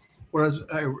Parcells?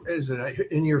 Is it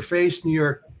a in your face New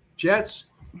York Jets?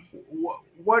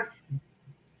 What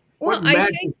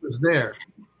magic was there?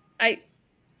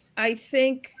 I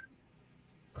think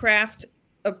Kraft.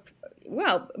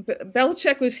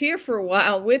 Belichick was here for a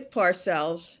while with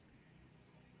Parcells,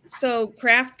 so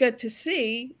Kraft got to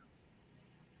see,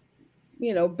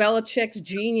 Belichick's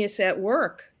genius at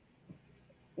work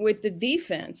with the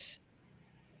defense,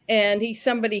 and he's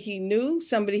somebody he knew,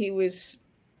 somebody he was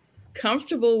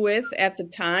comfortable with at the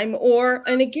time,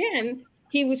 and again,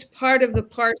 he was part of the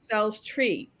Parcells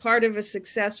tree, part of a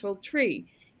successful tree.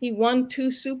 He won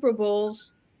 2 Super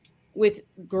Bowls with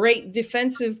great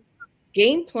defensive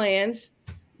game plans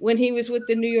when he was with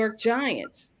the New York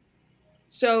Giants.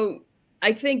 So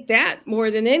I think that more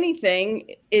than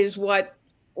anything is why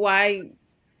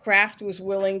Kraft was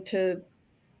willing to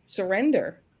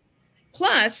surrender.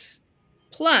 Plus,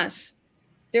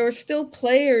 there were still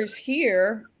players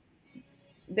here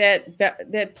that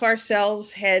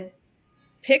Parcells had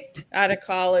picked out of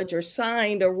college or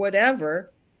signed or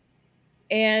whatever.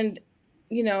 And,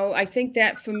 I think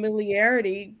that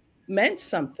familiarity meant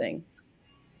something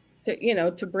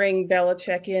to bring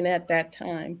Belichick in at that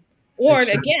time. Or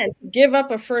again, to give up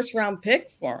a first round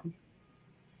pick for him.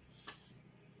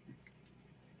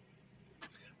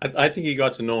 I think he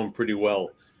got to know him pretty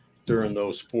well during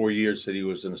those 4 years that he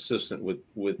was an assistant with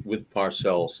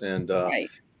Parcells. And, right.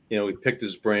 He picked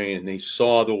his brain and he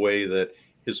saw the way that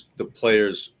the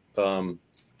players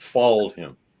followed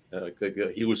him.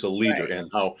 He was a leader, right. And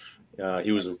how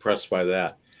he was impressed by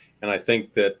that. And I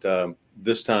think that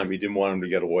this time he didn't want him to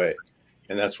get away.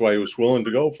 And that's why he was willing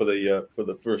to go for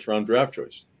the first round draft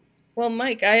choice. Well,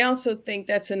 Mike, I also think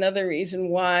that's another reason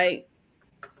why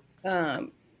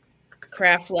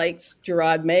Kraft likes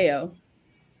Gerard Mayo,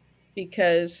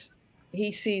 because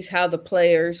he sees how the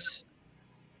players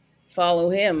follow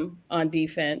him on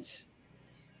defense.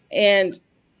 And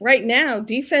right now,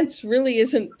 defense really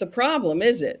isn't the problem,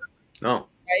 is it? No.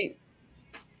 Right?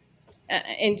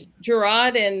 And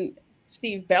Gerard and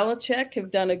Steve Belichick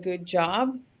have done a good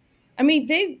job. I mean,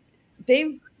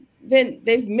 they've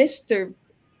missed their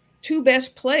 2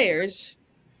 best players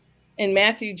in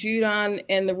Matthew Judon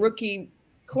and the rookie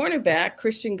cornerback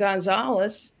Christian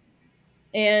Gonzalez.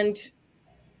 And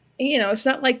it's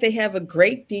not like they have a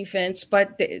great defense,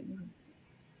 but the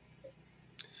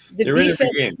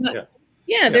defense is not,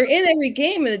 they're in every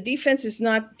game, and the defense is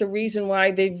not the reason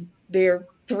why they're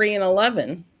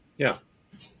 3-11. Yeah,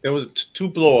 there was 2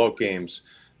 blowout games,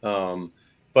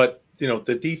 but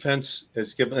the defense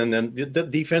has given, and then the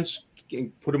defense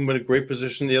put them in a great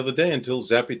position the other day until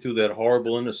Zappi threw that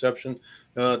horrible interception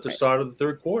at the start of the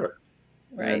 3rd quarter,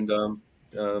 right? And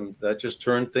that just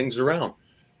turned things around.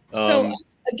 So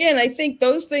again, I think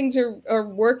those things are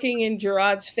working in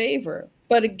Gerard's favor.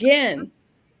 But again,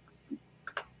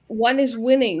 what is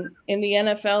winning in the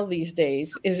NFL these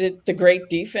days? Is it the great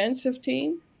defensive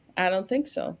team? I don't think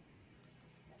so.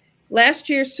 Last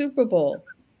year's Super Bowl,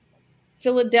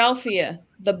 Philadelphia,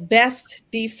 the best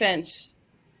defense,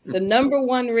 the number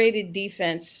 1 rated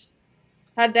defense.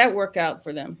 How'd that work out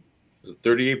for them? Was it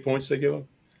 38 points they gave up?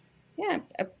 Yeah,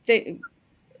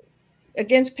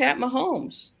 against Pat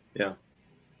Mahomes. Yeah.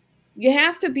 You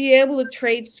have to be able to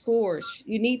trade scores.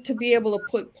 You need to be able to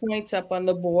put points up on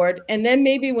the board. And then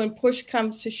maybe when push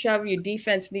comes to shove, your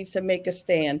defense needs to make a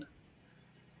stand.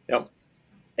 Yep.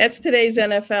 That's today's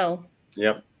NFL.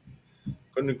 Yep.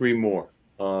 Couldn't agree more.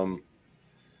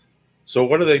 So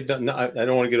what are they done? I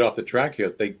don't want to get off the track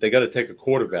here. They got to take a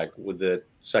quarterback with the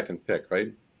 2nd pick,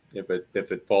 right?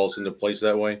 If it falls into place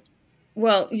that way.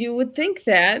 Well, you would think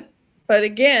that. But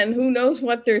again, who knows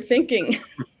what they're thinking?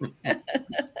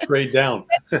 Trade down.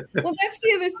 That's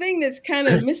the other thing that's kind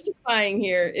of mystifying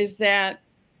here is that,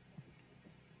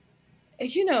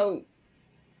 who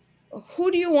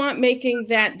do you want making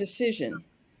that decision?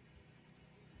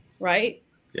 Right?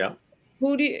 Yeah.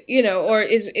 Who do or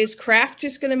is Kraft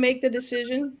just going to make the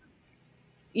decision?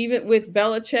 Even with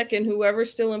Belichick and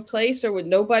whoever's still in place, or with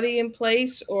nobody in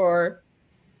place? Or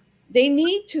they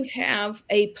need to have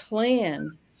a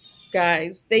plan.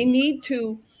 Guys, they need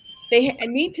to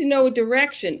know a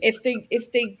direction. If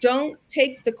they don't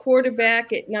take the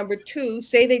quarterback at number 2,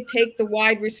 say they take the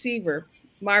wide receiver,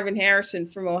 Marvin Harrison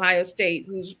from Ohio State,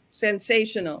 who's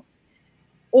sensational,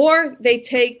 or they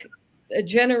take a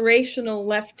generational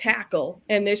left tackle,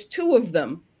 and there's two of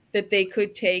them that they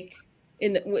could take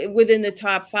within the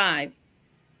top 5.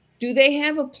 Do they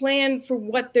have a plan for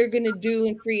what they're going to do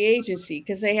in free agency?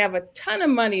 Because they have a ton of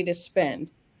money to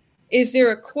spend. Is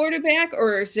there a quarterback,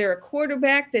 or is there a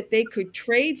quarterback that they could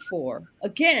trade for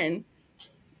again?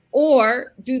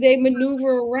 Or do they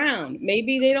maneuver around?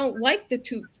 Maybe they don't like the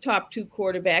top two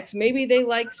quarterbacks. Maybe they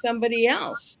like somebody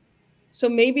else. So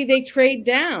maybe they trade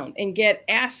down and get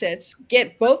assets,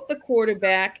 get both the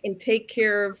quarterback and take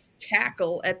care of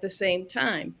tackle at the same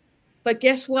time. But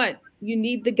guess what? You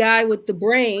need the guy with the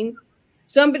brain,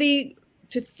 somebody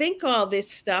to think all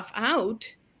this stuff out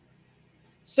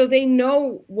so they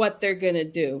know what they're going to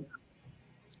do.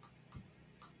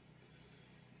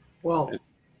 Well,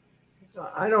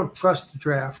 I don't trust the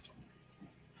draft.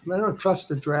 I don't trust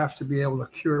the draft to be able to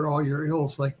cure all your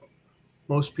ills like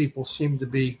most people seem to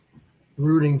be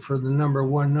rooting for the number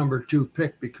 1, number 2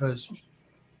 pick, because I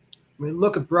mean,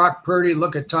 look at Brock Purdy,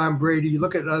 look at Tom Brady,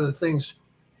 look at other things,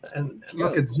 and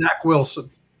look at Zach Wilson.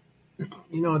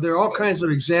 You know, there are all kinds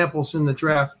of examples in the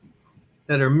draft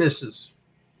that are misses.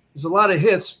 There's a lot of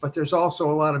hits, but there's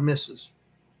also a lot of misses.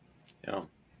 Yeah.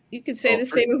 You could say the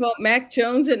same about Mac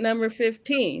Jones at number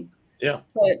 15. Yeah.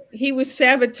 But he was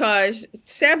sabotaged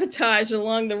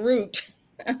along the route.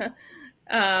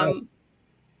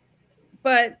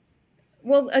 But,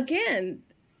 well, again,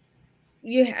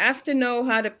 you have to know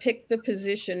how to pick the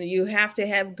position. You have to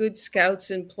have good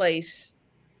scouts in place.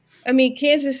 I mean,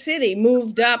 Kansas City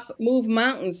moved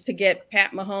mountains to get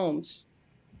Pat Mahomes,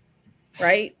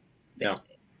 right? Yeah.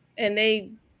 And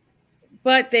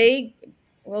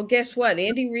well, guess what?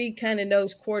 Andy Reid kind of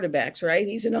knows quarterbacks, right?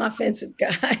 He's an offensive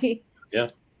guy. Yeah.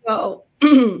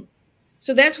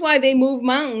 So that's why they move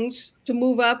mountains to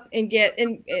move up and get,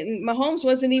 and Mahomes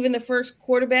wasn't even the first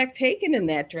quarterback taken in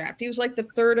that draft. He was like the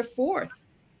 3rd or 4th.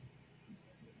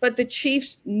 But the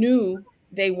Chiefs knew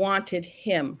they wanted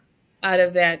him out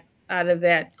of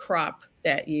that crop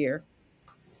that year.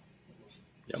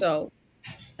 Yep.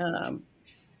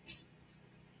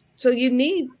 So you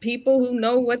need people who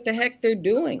know what the heck they're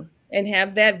doing and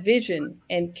have that vision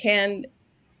and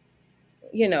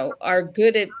are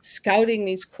good at scouting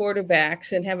these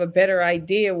quarterbacks and have a better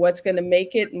idea what's going to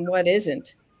make it and what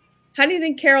isn't. How do you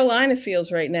think Carolina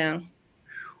feels right now?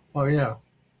 Oh, yeah.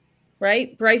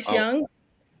 Right? Bryce Young.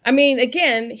 I mean,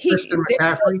 again, Christian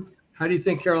McCaffrey. How do you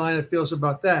think Carolina feels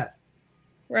about that?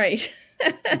 Right.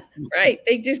 Right.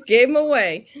 They just gave him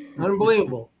away.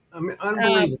 Unbelievable. I mean,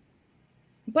 unbelievable.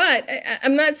 But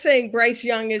I'm not saying Bryce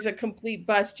Young is a complete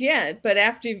bust yet, but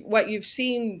after what you've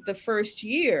seen the first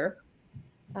year,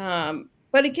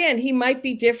 but again, he might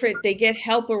be different. They get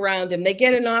help around him. They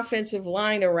get an offensive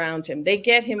line around him. They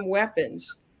get him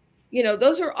weapons. You know,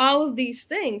 those are all of these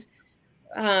things.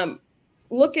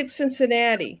 Look at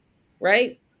Cincinnati,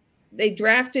 right? They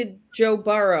drafted Joe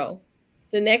Burrow.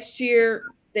 The next year,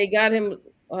 they got him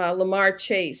Lamar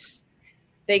Chase.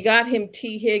 They got him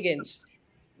T. Higgins.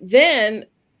 Then,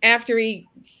 after he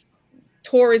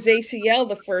tore his ACL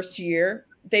the first year,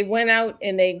 they went out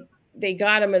and they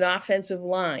got him an offensive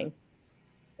line,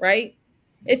 right?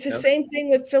 It's the same thing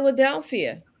with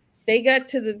Philadelphia. They got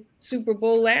to the Super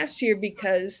Bowl last year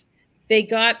because they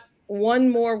got one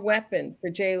more weapon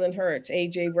for Jalen Hurts,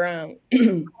 A.J. Brown.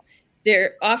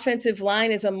 Their offensive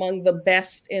line is among the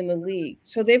best in the league.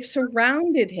 So they've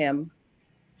surrounded him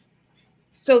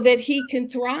so that he can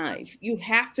thrive. You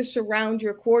have to surround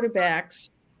your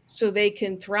quarterbacks so they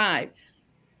can thrive.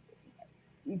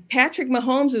 Patrick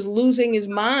Mahomes is losing his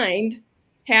mind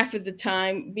half of the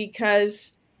time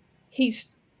because he's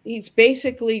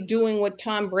basically doing what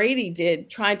Tom Brady did,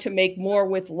 trying to make more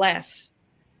with less.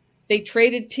 They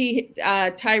traded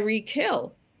Tyreek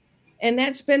Hill, and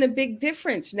that's been a big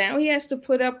difference. Now he has to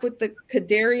put up with the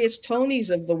Kadarius Tonys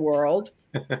of the world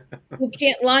who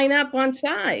can't line up on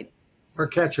side. Or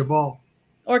catch a ball.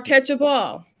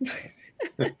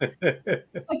 But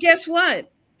guess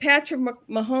what? Patrick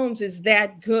Mahomes is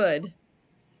that good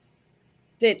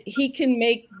that he can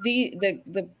make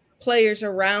the players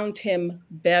around him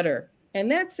better. And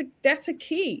that's a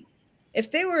key. If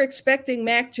they were expecting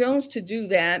Mac Jones to do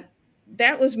that,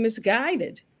 that was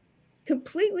misguided,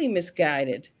 completely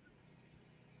misguided.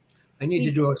 I need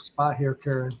to do a spot here,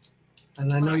 Karen.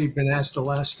 And I know you've been asked the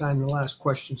last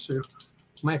question, so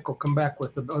Mike will come back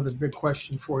with the other big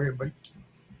question for you. But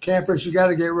campers, you got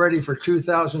to get ready for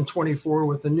 2024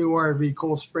 with the new RV.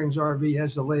 Cold Springs RV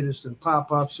has the latest in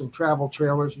pop-ups and travel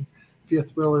trailers and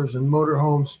fifth wheelers and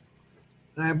motorhomes.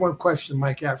 And I have one question,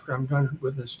 Mike, after I'm done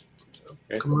with this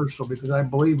commercial, because I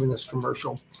believe in this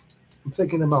commercial. I'm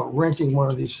thinking about renting one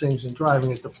of these things and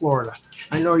driving it to Florida.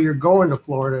 I know you're going to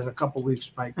Florida in a couple of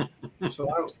weeks, Mike. So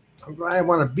I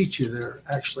want to beat you there,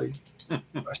 actually.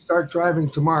 If I start driving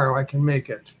tomorrow, I can make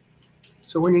it.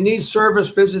 So when you need service,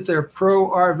 visit their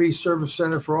Pro RV Service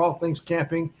Center for all things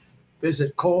camping.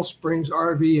 Visit Cold Springs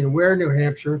RV in Ware, New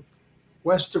Hampshire,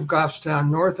 west of Goffstown,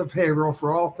 north of Haverhill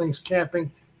for all things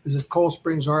camping. Visit Cold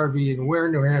Springs RV in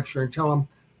Ware, New Hampshire, and tell them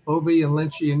Lobel and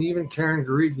Lynchy and even Karen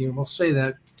Guregian will say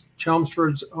that.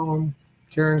 Chelmsford's own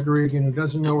Karen Guregian, who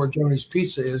doesn't know where Johnny's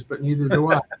Pizza is, but neither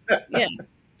do I. Yeah.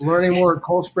 Learning more at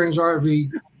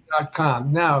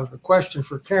coldspringsrv.com. Now, the question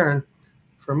for Karen,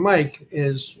 for Mike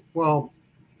is, well,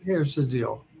 here's the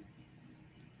deal.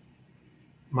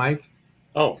 Mike?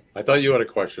 Oh, I thought you had a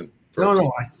question. First.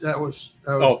 No, that was.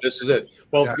 Oh, this is it.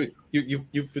 Well, Yeah.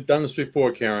 you've done this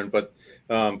before, Karen, but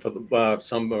for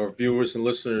some viewers and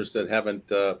listeners that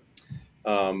haven't,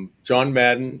 John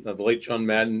Madden, the late John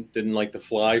Madden, didn't like to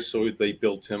fly, so they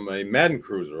built him a Madden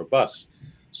cruiser, a bus.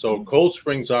 So Cold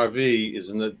Springs RV is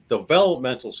in the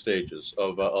developmental stages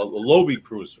of a Lobel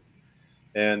cruiser.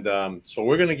 And so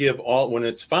we're going to give when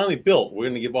it's finally built, we're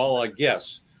going to give all our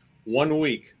guests 1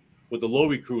 week with the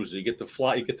Lobel cruiser. You get to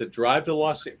fly, you get to drive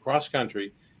to cross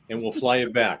country, and we'll fly you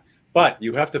back. But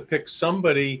you have to pick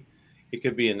somebody. It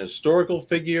could be an historical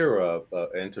figure, an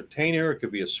entertainer. It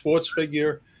could be a sports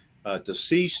figure,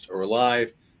 deceased or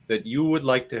alive, that you would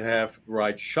like to have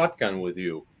ride shotgun with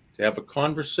you, to have a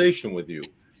conversation with you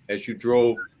as you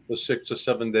drove the 6 or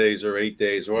 7 days or 8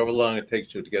 days, or however long it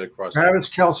takes you to get across. Travis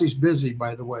Kelce's busy,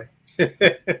 by the way.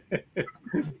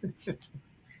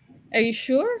 Are you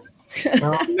sure?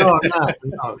 No, I'm not.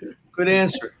 No. Good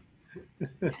answer.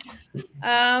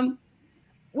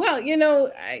 Well,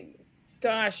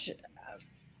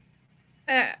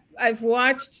 I've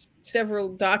watched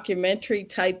several documentary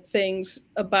type things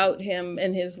about him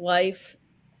and his life.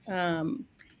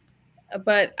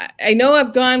 But I know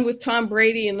I've gone with Tom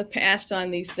Brady in the past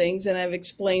on these things, and I've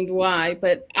explained why.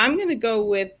 But I'm going to go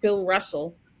with Bill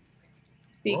Russell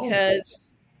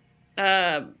because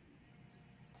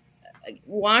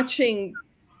watching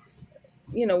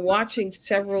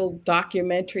several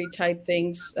documentary type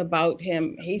things about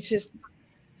him, he's just,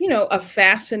 a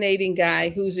fascinating guy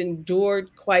who's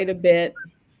endured quite a bit.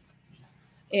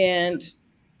 And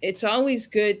it's always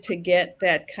good to get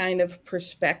that kind of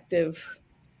perspective,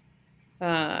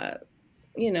 from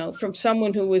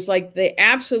someone who was like the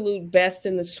absolute best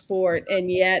in the sport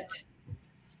and yet,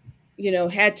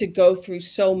 had to go through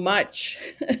so much,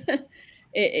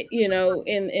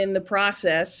 in the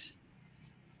process.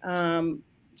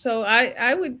 So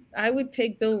I would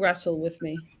take Bill Russell with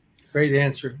me. Great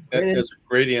answer. That's a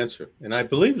great answer. And I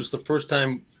believe it's the first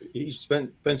time he's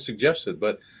been suggested,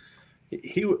 but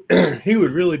he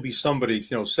would really be somebody,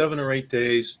 7 or 8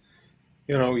 days,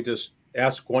 he just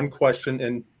ask one question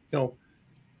and,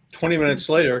 20 minutes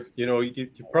later, you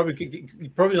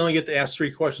probably only get to ask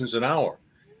 3 questions an hour.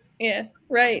 Yeah,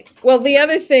 right. Well, the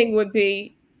other thing would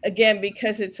be, again,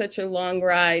 because it's such a long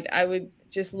ride, I would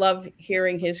just love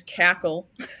hearing his cackle.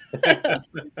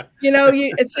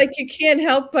 It's like you can't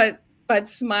help but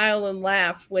smile and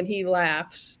laugh when he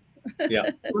laughs. Yeah.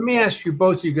 Let me ask you,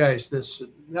 both you guys, this,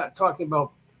 not talking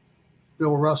about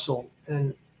Bill Russell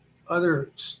and other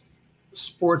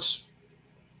sports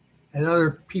and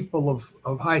other people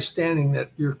of high standing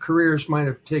that your careers might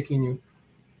have taken you.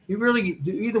 Do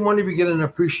either one of you get an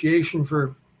appreciation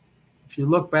for, if you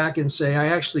look back and say, I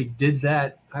actually did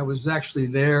that, I was actually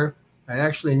there, I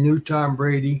actually knew Tom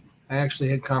Brady, I actually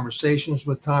had conversations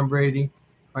with Tom Brady,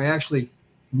 I actually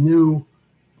knew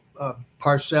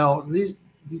Parcells.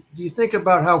 Do you think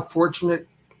about how fortunate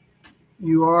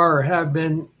you are or have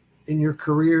been in your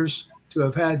careers to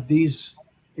have had these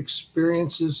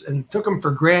experiences and took them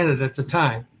for granted at the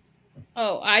time?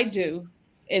 Oh, I do.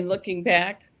 In looking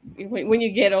back, when you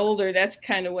get older, that's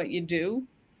kind of what you do.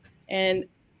 And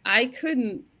I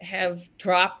couldn't have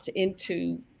dropped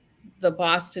into the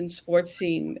Boston sports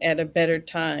scene at a better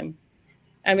time.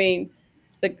 I mean,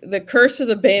 the curse of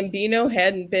the Bambino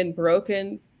hadn't been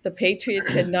broken. The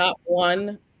Patriots had not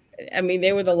won. I mean,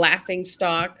 they were the laughing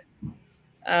stock.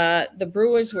 The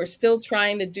Brewers were still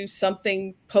trying to do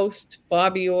something post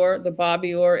Bobby Orr, the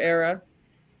Bobby Orr era.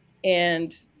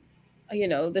 And,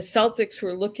 the Celtics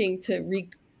were looking to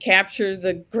recapture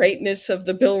the greatness of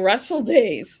the Bill Russell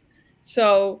days.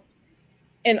 So,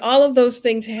 and all of those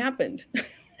things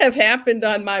have happened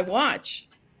on my watch,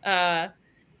 from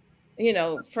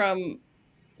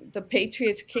the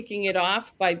Patriots kicking it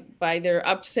off by their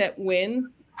upset win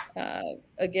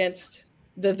against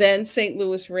the then St.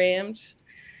 Louis Rams.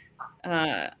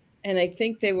 And I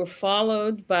think they were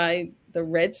followed by the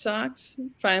Red Sox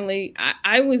finally.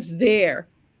 I was there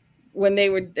when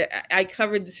I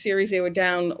covered the series. They were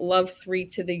down love 3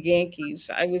 to the Yankees.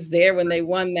 I was there when they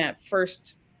won that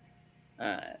first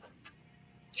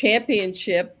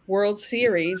championship World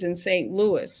Series in St.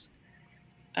 Louis.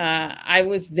 I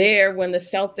was there when the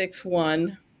Celtics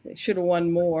won. They should have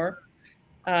won more.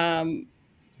 And,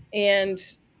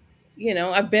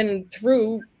 I've been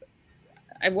through.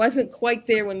 I wasn't quite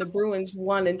there when the Bruins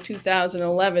won in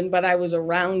 2011, but I was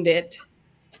around it.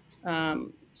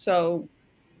 And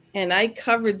I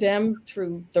covered them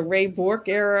through the Ray Bourque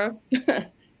era,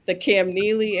 the Cam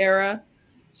Neely era.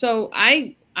 So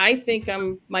I think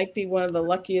might be one of the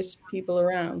luckiest people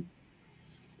around,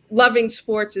 loving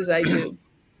sports as I do.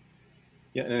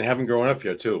 Yeah, and having grown up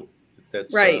here too.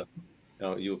 That's right.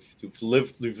 You've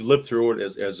lived through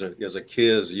it as a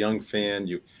kid, as a young fan.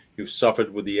 You've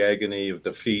suffered with the agony of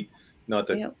defeat. Not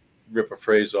to rip a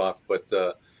phrase off, but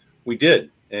we did.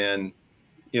 And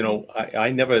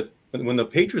I never. When the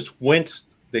Patriots went,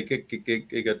 they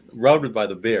got routed by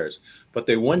the Bears, but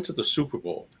they went to the Super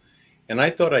Bowl, and I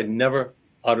thought I'd never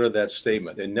utter that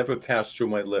statement. It never passed through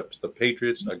my lips. The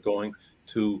Patriots are going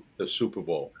to the Super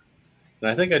Bowl. And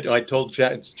I think I told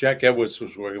Jack Edwards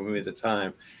was working with me at the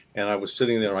time, and I was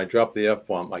sitting there and I dropped the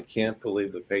F-bomb. I can't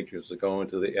believe the Patriots are going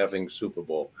to the effing Super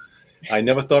Bowl. I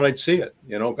never thought I'd see it.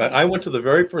 I went to the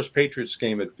very first Patriots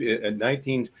game in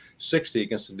 1960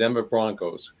 against the Denver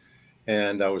Broncos,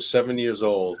 and I was 7 years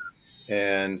old.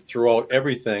 And throughout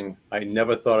everything, I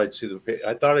never thought I'd see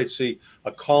I thought I'd see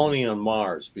a colony on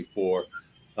Mars before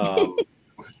the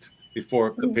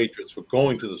Patriots were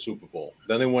going to the Super Bowl.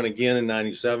 Then they won again in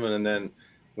 '97, and then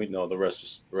we know the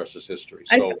rest is history.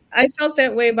 So I felt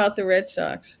that way about the Red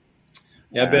Sox.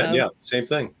 Yeah, I bet. Yeah, same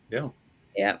thing. Yeah.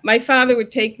 Yeah, my father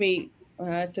would take me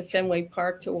to Fenway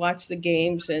Park to watch the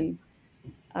games, and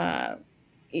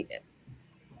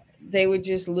they would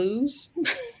just lose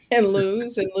and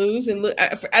lose and lose and lose.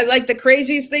 I like the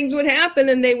craziest things would happen,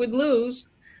 and they would lose.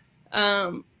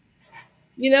 I'll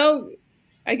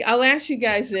ask you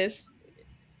guys this: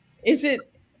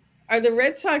 are the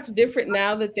Red Sox different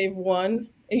now that they've won?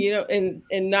 And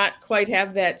not quite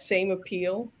have that same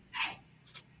appeal?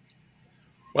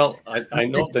 Well, I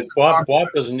know that Bob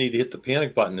doesn't need to hit the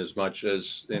panic button as much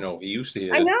as he used to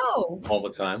hit. I know all the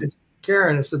time.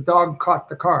 Karen, it's the dog caught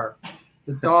the car.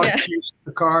 The dog chases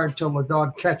the car until the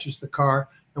dog catches the car,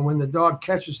 and when the dog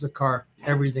catches the car,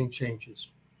 everything changes.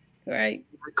 Right.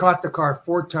 We caught the car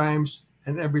 4 times,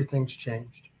 and everything's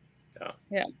changed.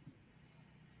 Yeah.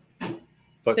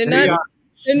 But they're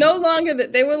no longer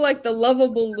that. They were like the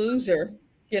lovable loser.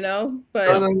 But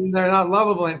they're not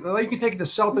lovable. You can take the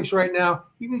Celtics right now.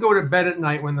 You can go to bed at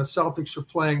night when the Celtics are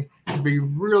playing and be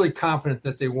really confident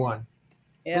that they won.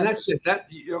 Yeah. And that's it.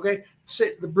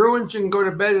 The Bruins, you can go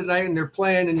to bed at night and they're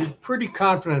playing, and you're pretty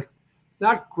confident,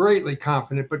 not greatly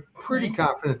confident, but pretty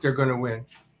confident they're going to win.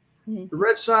 Mm-hmm. The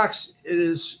Red Sox, it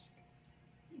is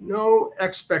no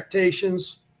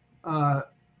expectations,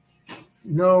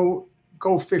 no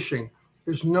go fishing.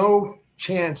 There's no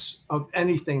chance of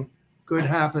anything good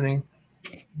happening.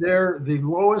 They're the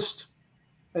lowest,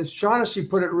 as Shaughnessy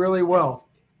put it really well.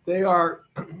 They are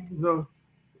the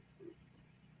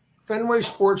Fenway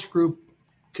Sports Group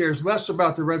cares less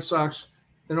about the Red Sox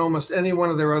than almost any one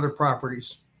of their other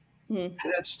properties. And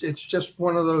it's just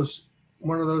one of those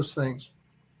things.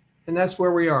 And that's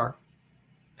where we are.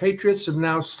 Patriots have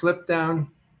now slipped down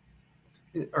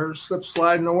or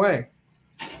sliding away.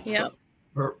 Yeah.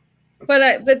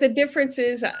 But the difference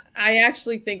is, I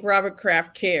actually think Robert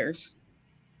Kraft cares.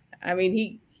 I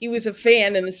mean, he was a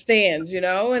fan in the stands,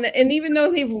 and even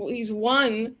though he's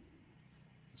won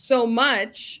so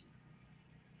much,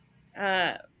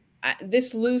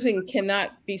 this losing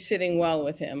cannot be sitting well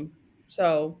with him.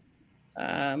 So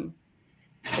the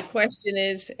question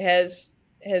is,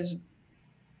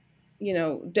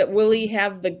 will he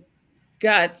have the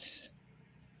guts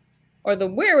or the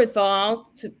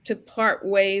wherewithal to part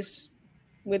ways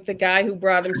with the guy who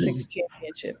brought him 6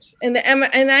 championships? And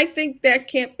I think that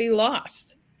can't be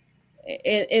lost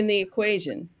in the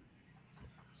equation.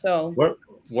 So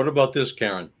what about this,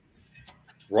 Karen?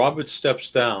 Robert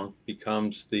steps down,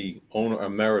 becomes the owner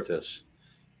emeritus.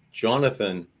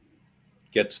 Jonathan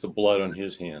gets the blood on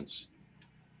his hands.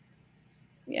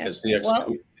 Yeah. As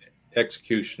the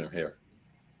executioner here.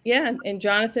 Yeah, and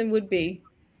Jonathan would be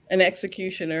an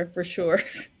executioner for sure.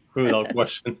 Without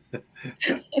question.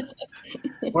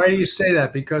 Why do you say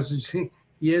that? Because he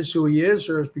is who he is,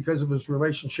 or because of his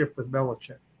relationship with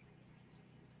Belichick?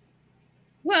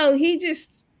 Well, he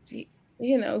just,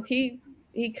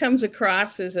 he comes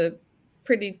across as a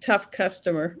pretty tough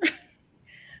customer.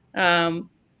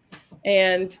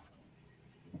 And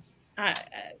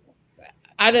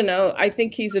I don't know. I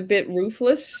think he's a bit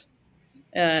ruthless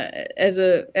as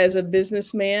a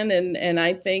businessman, and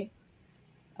I think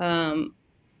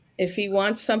if he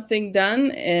wants something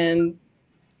done, and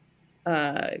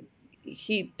there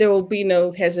will be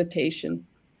no hesitation.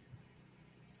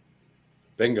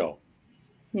 Bingo.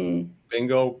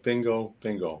 Bingo, bingo,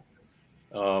 bingo.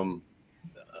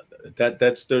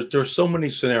 There's so many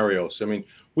scenarios. I mean,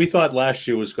 we thought last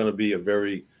year was going to be a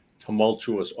very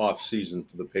tumultuous off season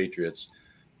for the Patriots.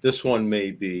 This one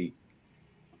may be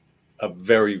a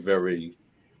very, very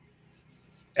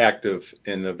active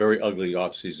and a very ugly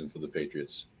off season for the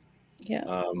Patriots. Yeah.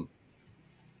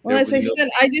 Well, as I said,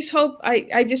 I just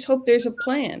hope there's a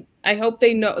plan. I hope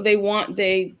they know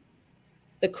the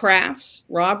Krafts,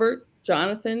 Robert,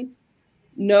 Jonathan,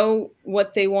 know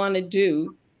what they want to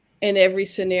do in every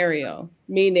scenario.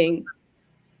 Meaning,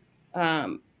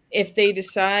 if they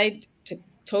decide to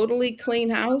totally clean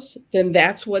house, then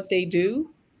that's what they do.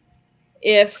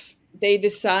 If they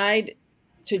decide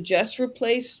to just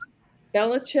replace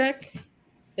Belichick,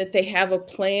 that they have a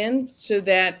plan so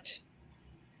that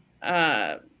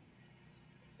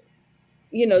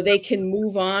they can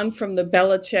move on from the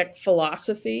Belichick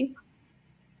philosophy.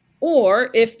 Or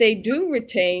if they do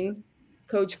retain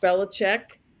Coach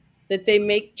Belichick, that they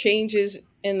make changes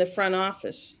in the front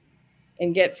office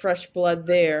and get fresh blood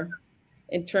there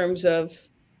in terms of,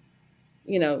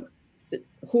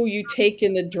 who you take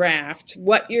in the draft,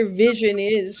 what your vision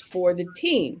is for the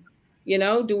team.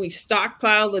 Do we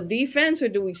stockpile the defense or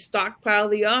do we stockpile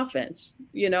the offense?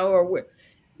 Or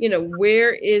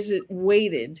where is it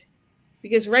weighted?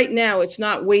 Because right now it's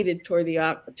not weighted toward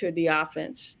the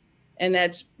offense, and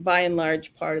that's by and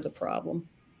large part of the problem.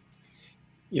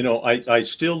 I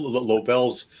still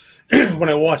Lobel's when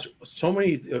I watch so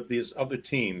many of these other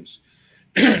teams,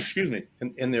 excuse me,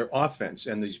 in their offense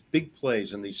and these big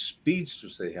plays and these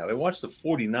speedsters they have. I watch the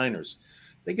 49ers.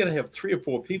 They got to have 3 or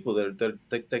 4 people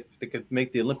that could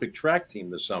make the Olympic track team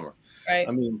this summer. Right.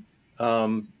 I mean,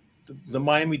 the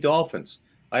Miami Dolphins.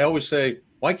 I always say,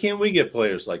 why can't we get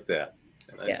players like that?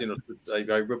 Yeah. I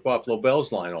rip off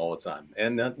Lobel's line all the time.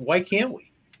 And why can't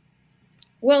we?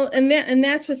 Well, and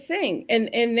that's the thing. And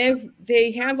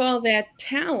they have all that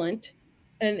talent,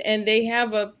 and they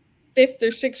have a 5th or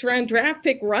 6th round draft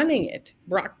pick running it,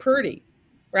 Brock Purdy,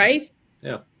 right?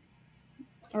 Yeah.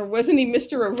 Or wasn't he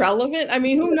Mr. Irrelevant? I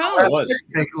mean, who knows?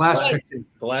 The last pick.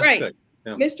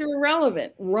 Yeah. Mr.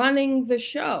 Irrelevant running the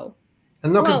show.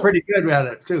 And looking pretty good at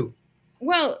it, too.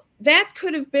 Well, that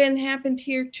could have happened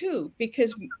here, too,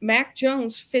 because Mac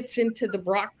Jones fits into the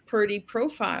Brock Purdy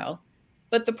profile.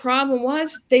 But the problem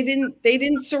was they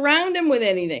didn't surround him with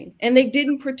anything, and they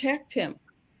didn't protect him.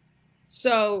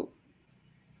 So,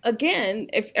 again,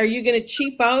 are you going to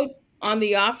cheap out on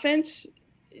the offense?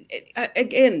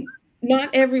 Again, not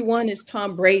everyone is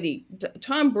Tom Brady.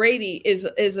 Tom Brady is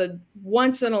a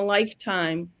once in a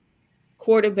lifetime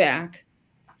quarterback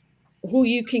who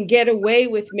you can get away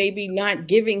with maybe not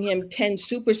giving him 10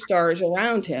 superstars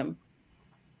around him.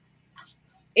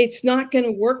 It's not going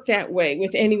to work that way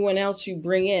with anyone else you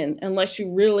bring in unless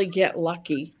you really get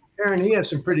lucky. Karen, he had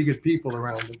some pretty good people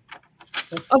around him.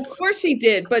 Of course he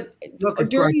did, but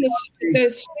during the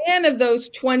span of those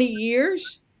 20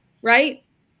 years, right,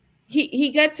 he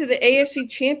got to the AFC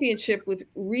Championship with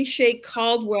Riche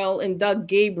Caldwell and Doug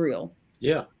Gabriel.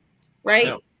 Yeah. Right?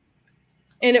 Yeah.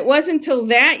 And it wasn't until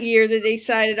that year that they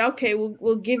decided, okay,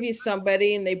 we'll give you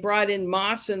somebody, and they brought in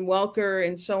Moss and Welker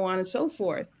and so on and so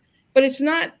forth. But it's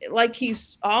not like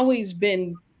he's always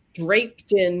been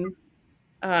draped in,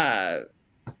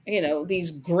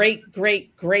 these great,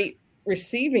 great, great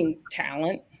receiving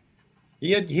talent.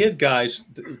 He had guys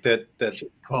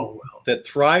that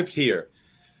thrived here,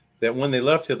 that when they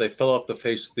left here, they fell off the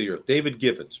face of the earth. David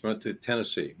Givens went to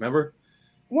Tennessee. Remember?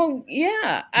 Well,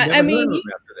 yeah. I mean,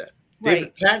 after that,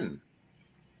 David Patton.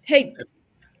 Hey,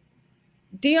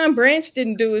 Deion Branch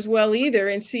didn't do as well either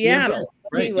in Seattle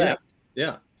when he left.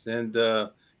 Yeah. And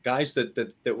guys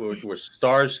that were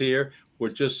stars here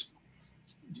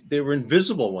they were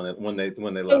invisible when they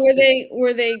left. So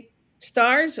were they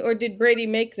stars, or did Brady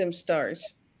make them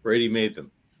stars? Brady made them.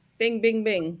 Bing, bing,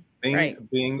 bing. Bing, right.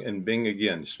 Bing, and Bing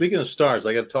again. Speaking of stars,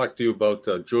 I got to talk to you about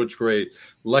George Gray,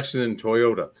 Lexington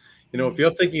Toyota. If you're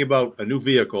thinking about a new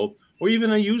vehicle or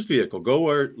even a used vehicle, go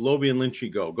where Lobel and Lynch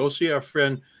go. Go see our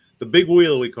friend, the big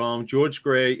wheel we call him, George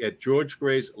Gray at George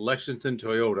Gray's Lexington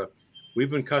Toyota. We've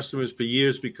been customers for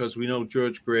years because we know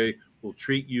George Gray will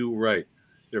treat you right.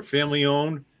 They're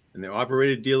family-owned and they're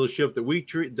operated dealership that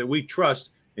we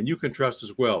trust, and you can trust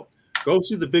as well. Go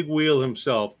see the big wheel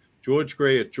himself, George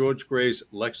Gray at George Gray's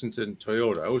Lexington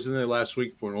Toyota. I was in there last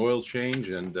week for an oil change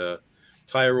and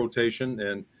tire rotation,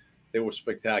 and they were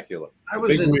spectacular. I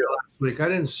was in there last week. I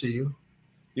didn't see you.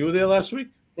 You were there last week?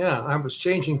 Yeah, I was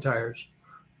changing tires.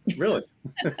 Really?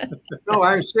 No,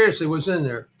 I seriously was in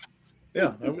there.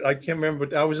 Yeah, I can't remember,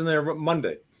 but I was in there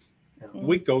Monday. A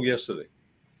week ago yesterday.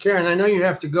 Karen, I know you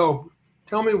have to go.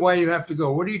 Tell me why you have to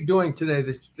go. What are you doing today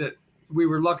that we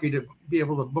were lucky to be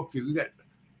able to book you? You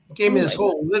gave me this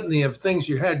whole litany of things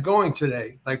you had going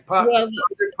today, like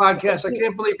podcasts. I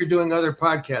can't believe you're doing other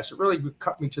podcasts. It really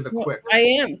cut me to the quick. I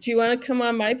am. Do you want to come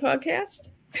on my podcast?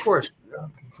 Of course.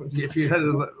 If you had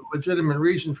a legitimate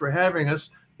reason for having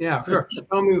us, yeah, sure.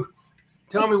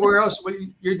 Tell me where else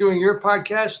you're doing your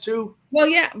podcast too. Well,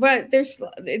 yeah, but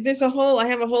I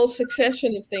have a whole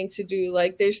succession of things to do.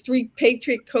 Like there's 3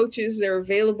 Patriot coaches. They're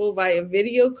available via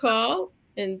video call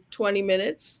in 20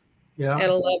 minutes at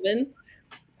 11.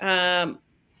 I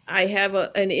have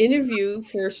an interview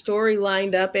for a story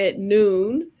lined up at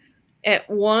noon. At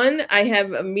 1, I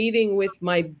have a meeting with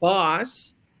my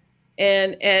boss.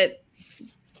 And at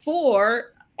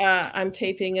 4, I'm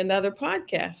taping another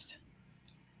podcast.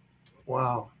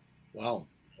 Wow.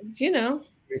 You know.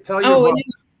 You tell your boss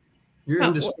you're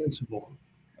indispensable.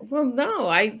 Well, no,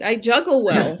 I juggle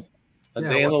well. A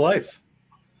day in the life.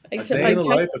 A day in the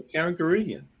life of Karen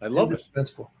Guregian. I love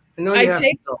indispensable.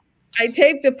 it. I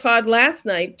taped a pod last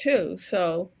night too.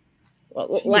 So,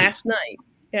 last night.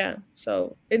 Yeah.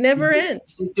 So it never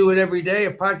ends. You do it every day,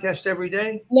 a podcast every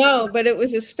day? No, but it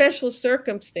was a special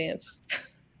circumstance.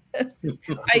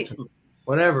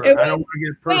 Whatever. I don't want to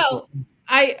get personal.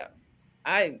 Well,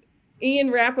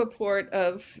 Ian Rappaport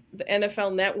of the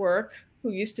NFL Network, who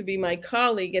used to be my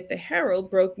colleague at the Herald,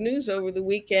 broke news over the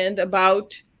weekend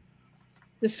about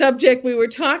the subject we were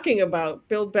talking about,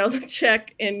 Bill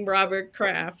Belichick and Robert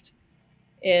Kraft.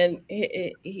 And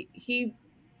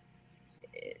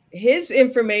his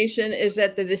information is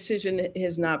that the decision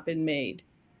has not been made.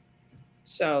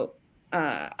 So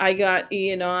I got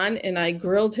Ian on and I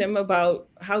grilled him about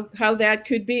how that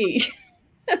could be.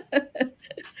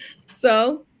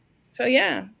 So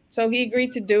yeah. So he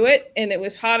agreed to do it, and it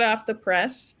was hot off the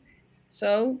press.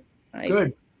 So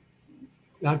good.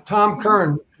 Now Tom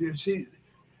Curran,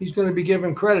 he's going to be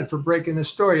given credit for breaking the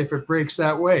story if it breaks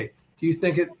that way. Do you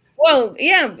think it? Well,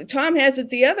 yeah. Tom has it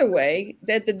the other way,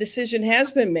 that the decision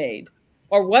has been made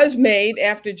or was made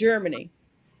after Germany.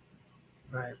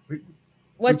 Right.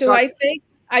 What do I think?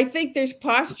 I think there's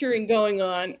posturing going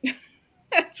on.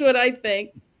 That's what I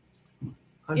think.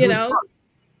 You know? Part?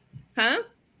 Huh?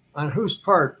 On whose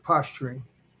part posturing?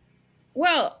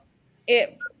 Well,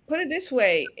 put it this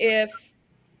way: if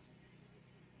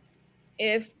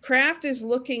Kraft is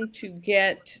looking to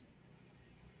get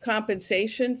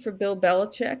compensation for Bill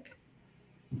Belichick,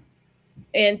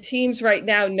 and teams right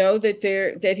now know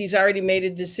that he's already made a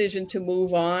decision to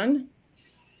move on,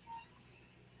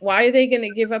 why are they going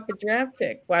to give up a draft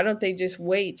pick? Why don't they just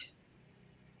wait?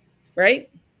 Right?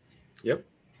 Yep.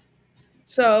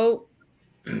 So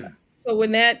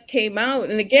when that came out,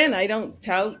 and again, I don't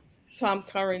tout Tom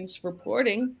Curran's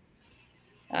reporting,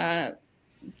 there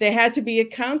had to be a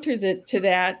counter to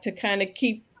that to kind of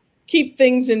keep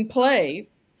things in play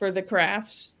for the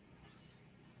Crafts,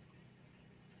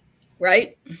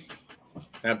 right?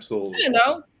 Absolutely. I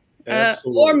don't know,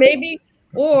 or maybe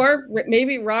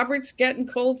Robert's getting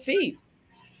cold feet.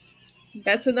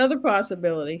 That's another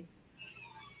possibility.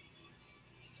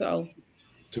 So,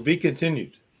 to be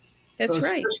continued. That's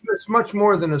right. It's much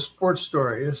more than a sports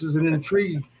story. This is an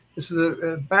intrigue. This is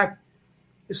a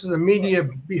media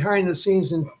behind the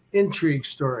scenes intrigue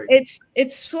story. It's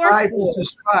source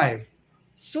wars.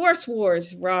 Source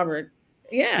wars, Robert.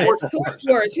 Yeah, it's source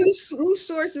wars. Whose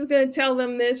source is going to tell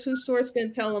them this? Whose source is going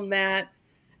to tell them that?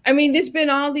 I mean, there's been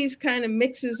all these kind of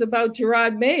mixes about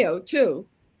Gerard Mayo too.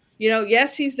 You know,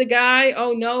 yes, he's the guy.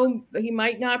 Oh no, he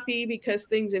might not be because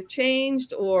things have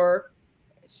changed, or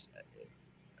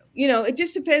you know, it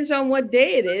just depends on what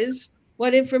day it is,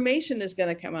 what information is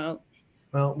going to come out.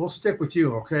 Well, we'll stick with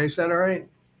you, okay? Is that all right?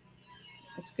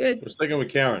 That's good. We're sticking with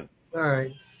Karen. All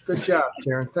right. Good job,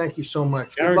 Karen. Thank you so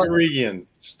much. Karen Guregian,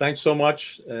 thanks so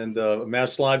much. And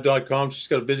masslive.com. She's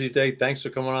got a busy day. Thanks for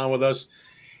coming on with us.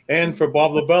 And for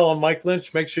Bob Lobel and Mike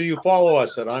Lynch, make sure you follow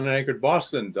us at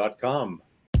UnAnchoredBoston.com.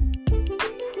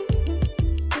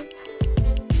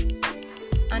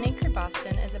 UnAnchored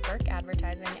Boston is a Burke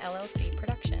Advertising LLC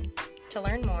production. To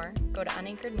learn more, go to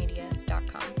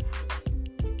unanchoredmedia.com.